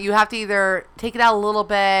because you know what? You have to either take it out a little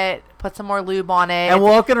bit, put some more lube on it. And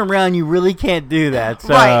walking around, you really can't do that.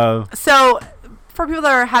 So. Right. So for people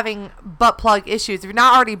that are having butt plug issues, if you're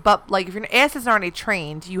not already if your ass isn't already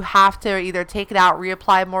trained, you have to either take it out,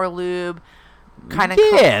 reapply more lube, kind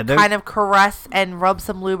of caress and rub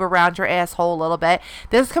some lube around your asshole a little bit.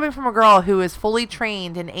 This is coming from a girl who is fully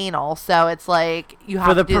trained in anal, so it's like you have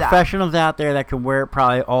to do that. For the professionals out there that can wear it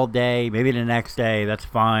probably all day, maybe the next day, that's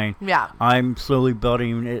fine. Yeah. I'm slowly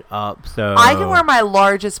building it up, so I can wear my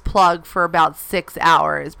largest plug for about 6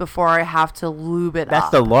 hours before I have to lube it up. That's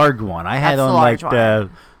the large one. I had on like the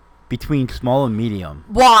between small and medium.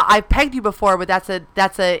 Well, I pegged you before, but that's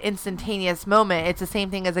a instantaneous moment. It's the same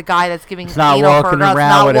thing as a guy that's giving anal for a girl.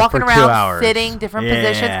 Not walking around 2 hours. sitting different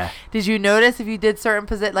positions. Did you notice if you did certain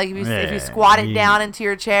positions, like if you squatted down into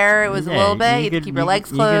your chair, it was a little bit. You had to keep your legs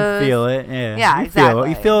closed. You can feel it. Yeah, exactly.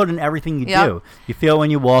 You feel it in everything you do. You feel it when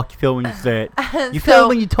you walk. You feel it when you sit. You feel it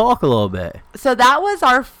when you talk a little bit. So that was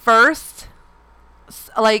our first,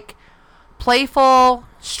 like, playful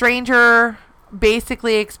stranger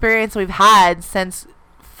basically experience we've had since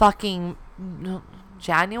fucking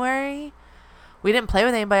January. We didn't play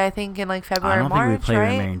with anybody, I think, in like February, March, I don't think we played right?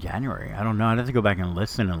 with anybody in January. I don't know. I'd have to go back and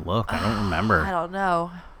listen and look. I don't remember. I don't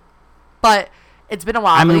know. But it's been a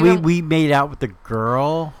while. I mean, we made out with the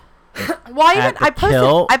girl. Well, I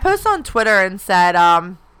posted on Twitter and said,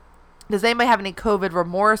 does anybody have any COVID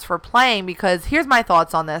remorse for playing? Because here's my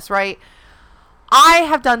thoughts on this, right? I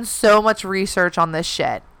have done so much research on this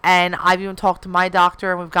shit. And I've even talked to my doctor,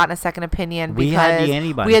 and we've gotten a second opinion because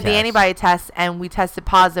we had the antibody test, and we tested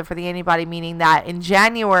positive for the antibody, meaning that in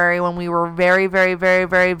January, when we were very, very, very,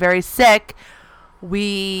 very, very sick,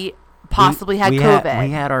 we possibly had COVID. We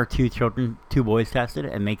had our two boys tested,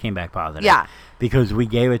 and they came back positive. Yeah, because we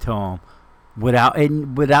gave it to them without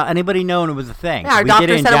anybody knowing it was a thing. Yeah, our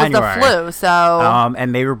doctor said it was the flu. So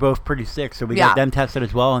and they were both pretty sick, so we got them tested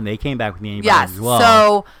as well, and they came back with the antibody as well.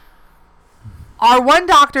 So our one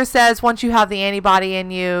doctor says once you have the antibody in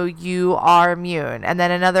you, you are immune. And then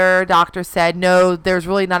another doctor said, no, there's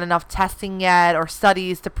really not enough testing yet or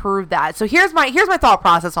studies to prove that. So here's my thought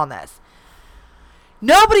process on this.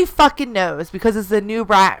 Nobody fucking knows because it's a new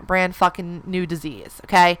brand fucking new disease,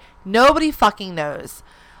 okay? Nobody fucking knows.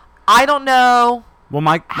 I don't know. Well,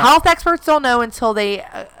 my health experts don't know until they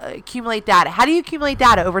accumulate data. How do you accumulate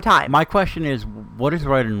data over time? My question is, what is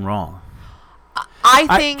right and wrong? I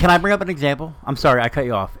think. Can I bring up an example? I'm sorry, I cut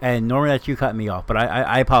you off, and normally that's you cutting me off, but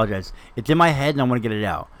I apologize. It's in my head, and I want to get it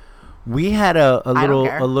out. We had a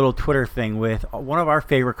little Twitter thing with one of our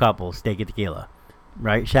favorite couples, Steak and Tequila.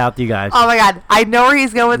 Right? Shout out to you guys. Oh my God, I know where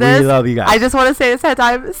he's going with this. We love you guys. I just want to say this ahead of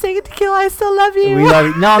time. Steak and Tequila, I still love you. We love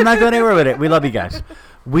you. No, I'm not going anywhere with it. We love you guys.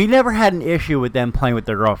 We never had an issue with them playing with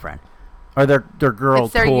their girlfriend or their girl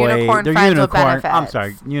it's their toy. Unicorn their friends unicorn. With benefits. I'm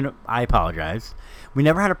sorry. I apologize. We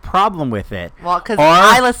never had a problem with it. Well, because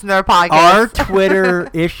I listen to their podcast. Our Twitter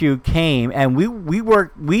issue came, and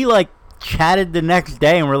we like chatted the next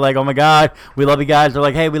day, and we're like, oh my God, we love you guys. They're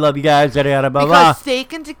like, hey, we love you guys. Yada yada blah blah. Because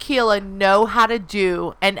Steak and Tequila know how to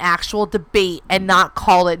do an actual debate and not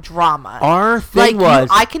call it drama. Our thing was,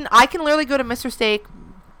 I can literally go to Mr. Steak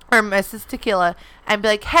or Mrs. Tequila and be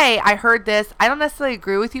like, hey, I heard this. I don't necessarily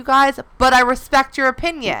agree with you guys, but I respect your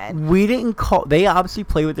opinion. We didn't call. They obviously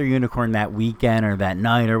played with their unicorn that weekend or that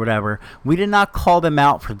night or whatever. We did not call them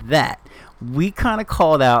out for that. We kind of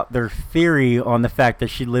called out their theory on the fact that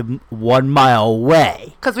she lived 1 mile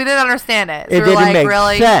away. Because we didn't understand it. So it didn't make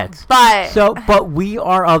really? sense. But we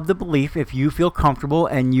are of the belief if you feel comfortable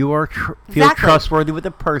and you are feel trustworthy with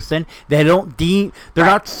a person, they're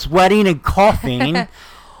not sweating and coughing.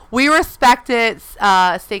 We respected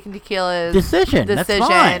Steak and Tequila's decision. That's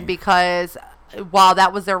fine. Because while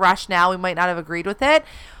that was their rationale, we might not have agreed with it.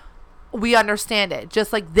 We understand it.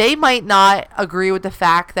 Just like they might not agree with the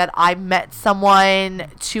fact that I met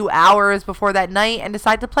someone 2 hours before that night and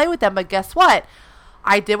decided to play with them. But guess what?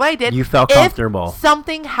 I did what I did. You felt comfortable. If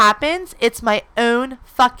something happens, it's my own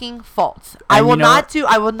fucking fault. I will not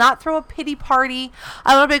throw a pity party.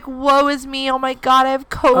 I will be like, woe is me. Oh my God, I have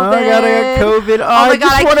COVID. Oh my God, I have COVID. I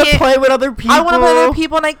just want to play with other people. I want to play with other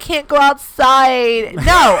people and I can't go outside.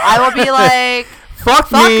 No, I will be like,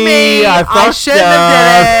 Fuck me. I shouldn't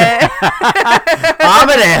have did it. I'm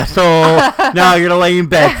an asshole. Now you're going to lay in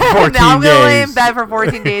bed for 14 days. Now I'm going to lay in bed for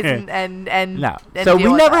 14 days and no. So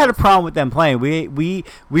we never had a problem with them playing. We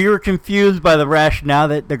were confused by the rationale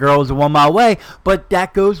that the girl was 1 mile away, but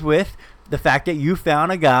that goes with the fact that you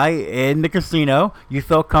found a guy in the casino, you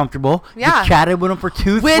felt comfortable, Yeah. you chatted with him for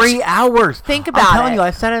 3 hours. Think about I'm telling it. you,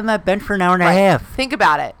 I sat on that bench for an hour and Right. a half. Think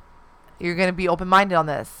about it. You're going to be open-minded on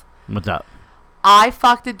this. What's up? I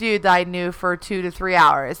fucked a dude that I knew for 2 to 3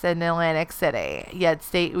 hours in Atlantic City. Yet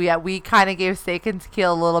we kind of gave Steak and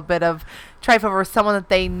Tequila a little bit of tripe over someone that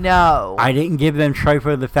they know. I didn't give them tripe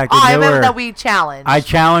for the fact that I they remember were. that we challenged. I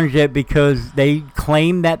challenged it because they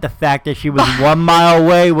claimed that the fact that she was 1 mile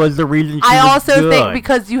away was the reason she I was also good. think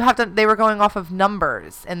because they were going off of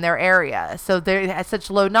numbers in their area, so they had such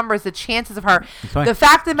low numbers. The chances of her, fine. the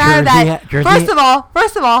fact of the matter Jersey- that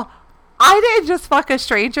first of all, I didn't just fuck a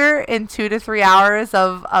stranger in 2 to 3 hours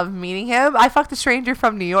of meeting him. I fucked a stranger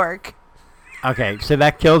from New York. Okay, so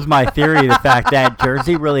that kills my theory. The fact that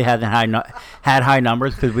Jersey really hasn't had high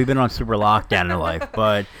numbers because we've been on super lockdown in life,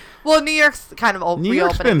 but. Well, New York's kind of New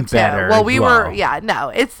York's reopening been better too. Well, as we well. were, yeah, no,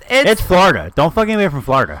 it's Florida. Don't fucking away from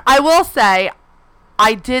Florida. I will say,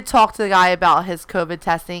 I did talk to the guy about his COVID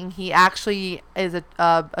testing. He actually is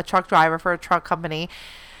a truck driver for a truck company.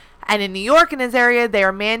 And in New York, in his area, they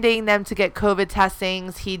are mandating them to get COVID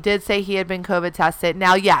testings. He did say he had been COVID tested.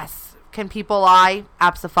 Now, yes, can people lie?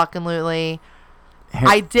 Abso-fucking-lutely.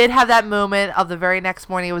 I did have that moment of the very next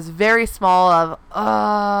morning. It was very small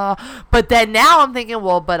but then now I'm thinking,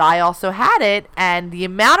 well, but I also had it. And the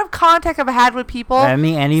amount of contact I've had with people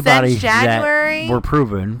Anybody since January, that were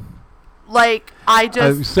proven. Like, I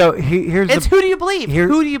just... here's who do you believe?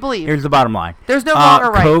 Who do you believe? Here's the bottom line. There's no wrong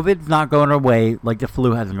or right. COVID's not going away like the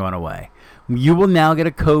flu hasn't gone away. You will now get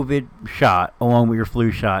a COVID shot along with your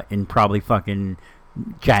flu shot in probably fucking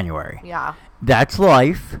January. Yeah. That's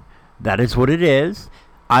life. That is what it is.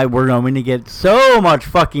 We're going to get so much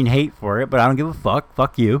fucking hate for it, but I don't give a fuck.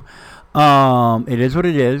 Fuck you. It is what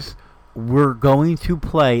it is. We're going to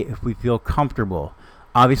play if we feel comfortable.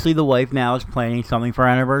 Obviously, the wife now is planning something for our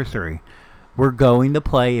anniversary. We're going to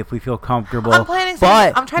play if we feel comfortable. I'm planning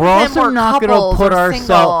but I'm trying we're to plan also more not couples put or ourselves.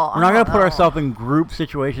 single. We're not going to put ourselves in group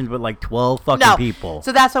situations with like 12 fucking people.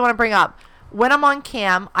 So that's what I want to bring up. When I'm on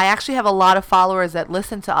cam, I actually have a lot of followers that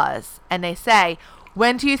listen to us, and they say,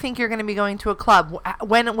 "When do you think you're going to be going to a club?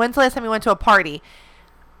 When's the last time you went to a party?"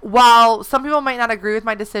 While some people might not agree with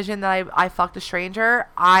my decision that I fucked a stranger,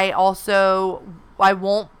 I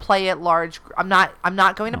won't play at large. I'm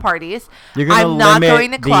not going to parties. I'm not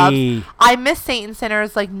going to clubs. I miss Saints and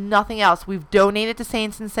Sinners like nothing else. We've donated to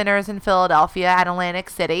Saints and Sinners in Philadelphia at Atlantic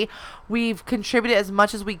City. We've contributed as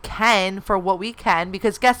much as we can for what we can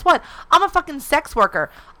because guess what? I'm a fucking sex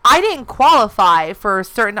worker. I didn't qualify for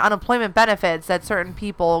certain unemployment benefits that certain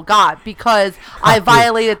people got because I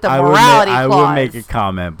violated the morality clause. I would make a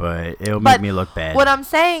comment, but it'll make me look bad. What I'm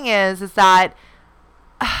saying is that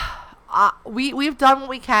we've done what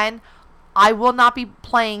we can. I will not be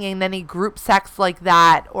playing in any group sex like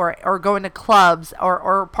that or going to clubs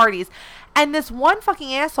or parties. And this one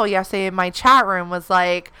fucking asshole yesterday in my chat room was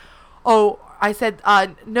like, oh, I said,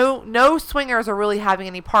 no swingers are really having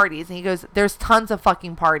any parties. And he goes, there's tons of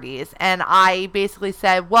fucking parties. And I basically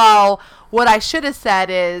said, well, what I should have said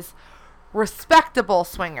is respectable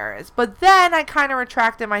swingers. But then I kind of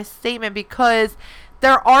retracted my statement because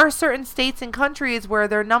there are certain states and countries where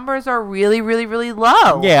their numbers are really, really, really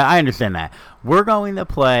low. Yeah, I understand that. We're going to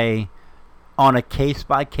play on a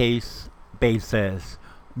case-by-case basis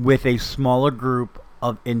with a smaller group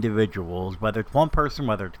of individuals, whether it's one person,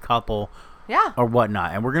 whether it's a couple, or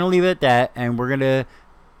whatnot. And we're going to leave it at that, and we're going to...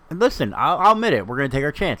 Listen, I'll admit it. We're going to take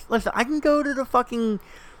our chance. Listen, I can go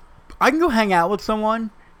hang out with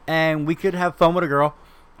someone, and we could have fun with a girl,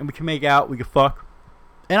 and we can make out, we could fuck.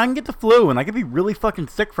 And I can get the flu, and I could be really fucking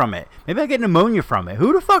sick from it. Maybe I get pneumonia from it.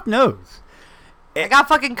 Who the fuck knows? I got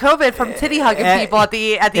fucking COVID from titty hugging people at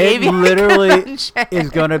the AVN It literally convention. is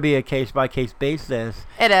going to be a case-by-case basis.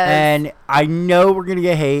 It is. And I know we're going to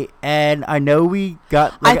get hate, and I know we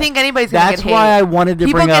got... Like, I think anybody's going to get hate. That's why I wanted to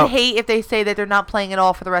bring up... People get hate if they say that they're not playing at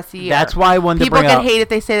all for the rest of the year. That's why I wanted to bring up... People get hate if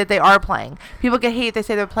they say that they are playing. People get hate if they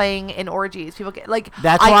say they're playing in orgies. People get...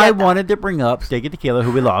 That's why I wanted to bring up Steak and Tequila,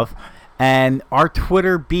 who we love, and our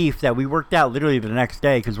Twitter beef that we worked out literally the next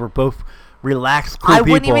day because we're both... relaxed, cool people.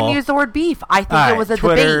 I wouldn't even use the word beef. I think it was a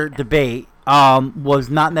Twitter debate was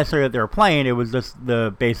not necessarily that they were playing. It was just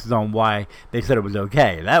the basis on why they said it was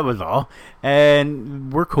okay. That was all.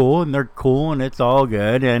 And we're cool, and they're cool, and it's all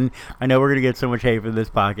good. And I know we're going to get so much hate for this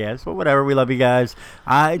podcast, but whatever. We love you guys.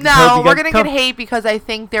 We're going to get hate because I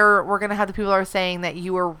think we're going to have the people who are saying that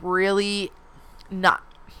you were really not...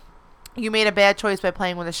 You made a bad choice by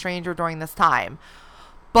playing with a stranger during this time.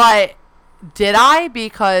 But... Did I?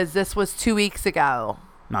 Because this was 2 weeks ago.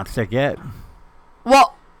 Not sick yet.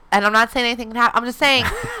 Well, And I'm not saying anything can happen. I'm just saying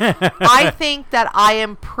I think that I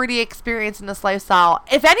am pretty experienced in this lifestyle.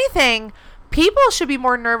 If anything, people should be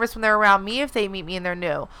more nervous when they're around me if they meet me and they're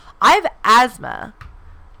new. I have asthma.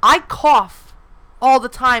 I cough all the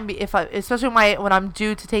time, especially when I'm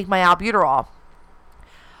due to take my albuterol.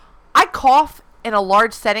 I cough in a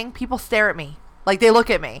large setting. People stare at me. Like, they look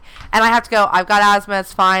at me. And I have to go, I've got asthma.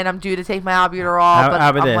 It's fine. I'm due to take my albuterol.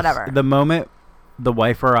 But whatever. The moment the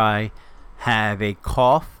wife or I have a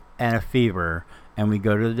cough and a fever and we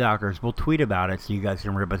go to the doctors, we'll tweet about it so you guys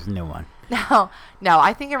can rip us a new one. No,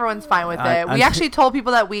 I think everyone's fine with it. We actually told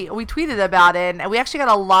people that we tweeted about it, and we actually got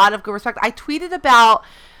a lot of good respect. I tweeted about,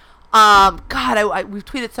 we've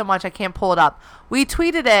tweeted so much I can't pull it up. We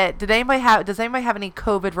tweeted it. Does anybody have any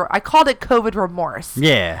COVID? I called it COVID remorse.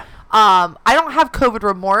 Yeah. I don't have COVID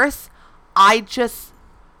remorse.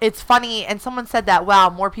 It's funny, and someone said that, wow,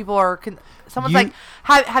 more people are. Someone's like,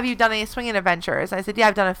 have you done any swinging adventures? I said, yeah,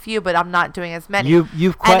 I've done a few, but I'm not doing as many. And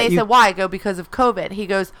they said, why? I go, because of COVID. He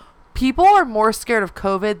goes, people are more scared of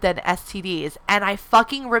COVID than STDs. And I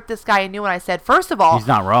fucking ripped this guy a new one. I said, first of all, he's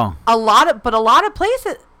not wrong. A lot of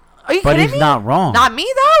places. Are you kidding me? But he's not wrong. Not me,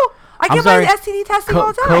 though. I get my STD testing all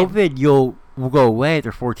the time. COVID, will go away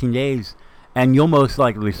after 14 days, and you'll most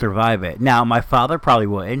likely survive it. Now, my father probably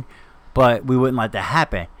wouldn't, but we wouldn't let that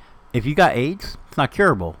happen. If you got AIDS, it's not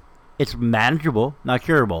curable. It's manageable, not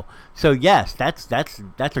curable. So yes, that's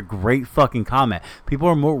a great fucking comment. People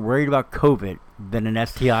are more worried about COVID than an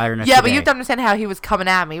STI or an STD. Yeah, but you have to understand how he was coming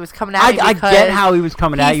at me. He was coming at me because I get how he was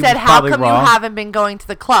coming at you. He said, "How come you haven't been going to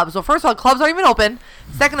the clubs?" Well, first of all, clubs aren't even open.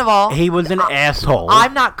 Second of all, he was an asshole.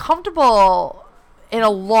 I'm not comfortable in a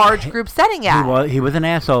large group setting yet. He was an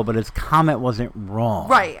asshole, but his comment wasn't wrong.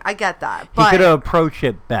 Right, I get that. But he could have approached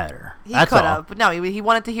it better. He could have, but no, he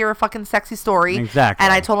wanted to hear a fucking sexy story. Exactly.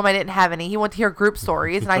 And I told him I didn't have any. He wanted to hear group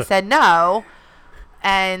stories, and I said no.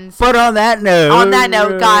 And but on that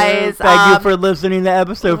note, guys, thank you for listening to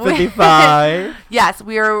episode 55. Yes,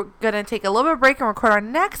 we are gonna take a little bit of break and record our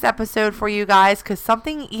next episode for you guys because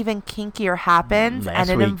something even kinkier happens, and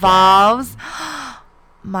it involves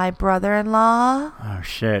my brother-in-law. Oh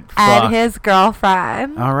shit! And his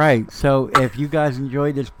girlfriend. All right, so if you guys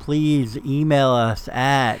enjoyed this, please email us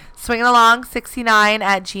at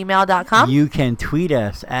swingingalong69@gmail.com. You can tweet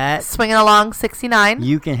us at swingingalong69.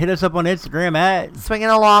 You can hit us up on Instagram at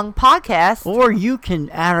swingingalongpodcast. Or you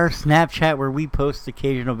can add our Snapchat where we post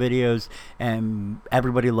occasional videos and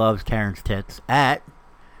everybody loves Karen's tits at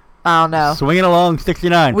I don't know. Swinging Along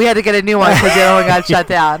 69. We had to get a new one because the other one got shut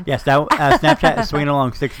down. Yes, that Snapchat is Swinging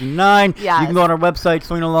Along 69. Yes. You can go on our website,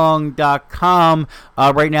 swingingalong.com.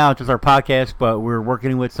 Right now, it's just our podcast, but we're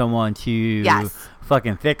working with someone to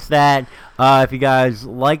fucking fix that. If you guys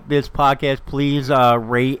like this podcast, please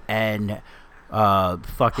rate and write a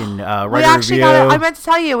review. I meant to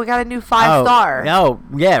tell you, we got a new 5-star. No,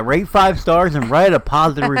 yeah, rate 5 stars and write a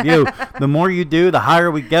positive review. The more you do, the higher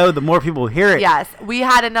we go, the more people hear it. Yes, we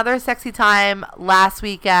had another sexy time last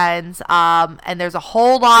weekend, and there's a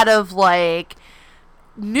whole lot of like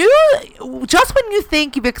just when you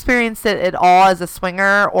think you've experienced it at all as a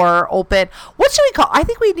swinger or open, what should we call? I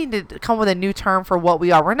think we need to come with a new term for what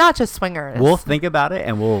we are. We're not just swingers. We'll think about it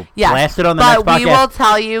and we'll blast it on the next podcast. But we will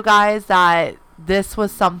tell you guys that this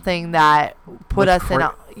was something that put us in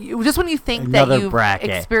a, just when you think that you've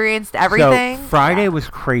experienced everything. So Friday was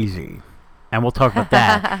crazy, and we'll talk about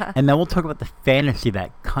that. And then we'll talk about the fantasy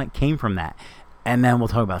that came from that. And then we'll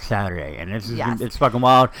talk about Saturday, and it's fucking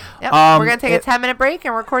wild. Yep. We're gonna take a 10-minute break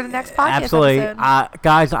and record the next podcast. Absolutely,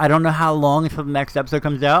 guys. I don't know how long until the next episode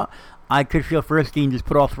comes out. I could feel frisky and just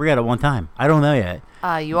put all 3 out at one time. I don't know yet.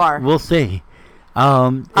 You are. We'll see. It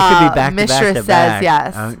could be back to back to back. Mistress says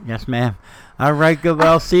yes. Yes, ma'am. All right, good.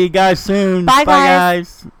 Well, I'll see you guys soon. Bye,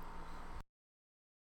 guys.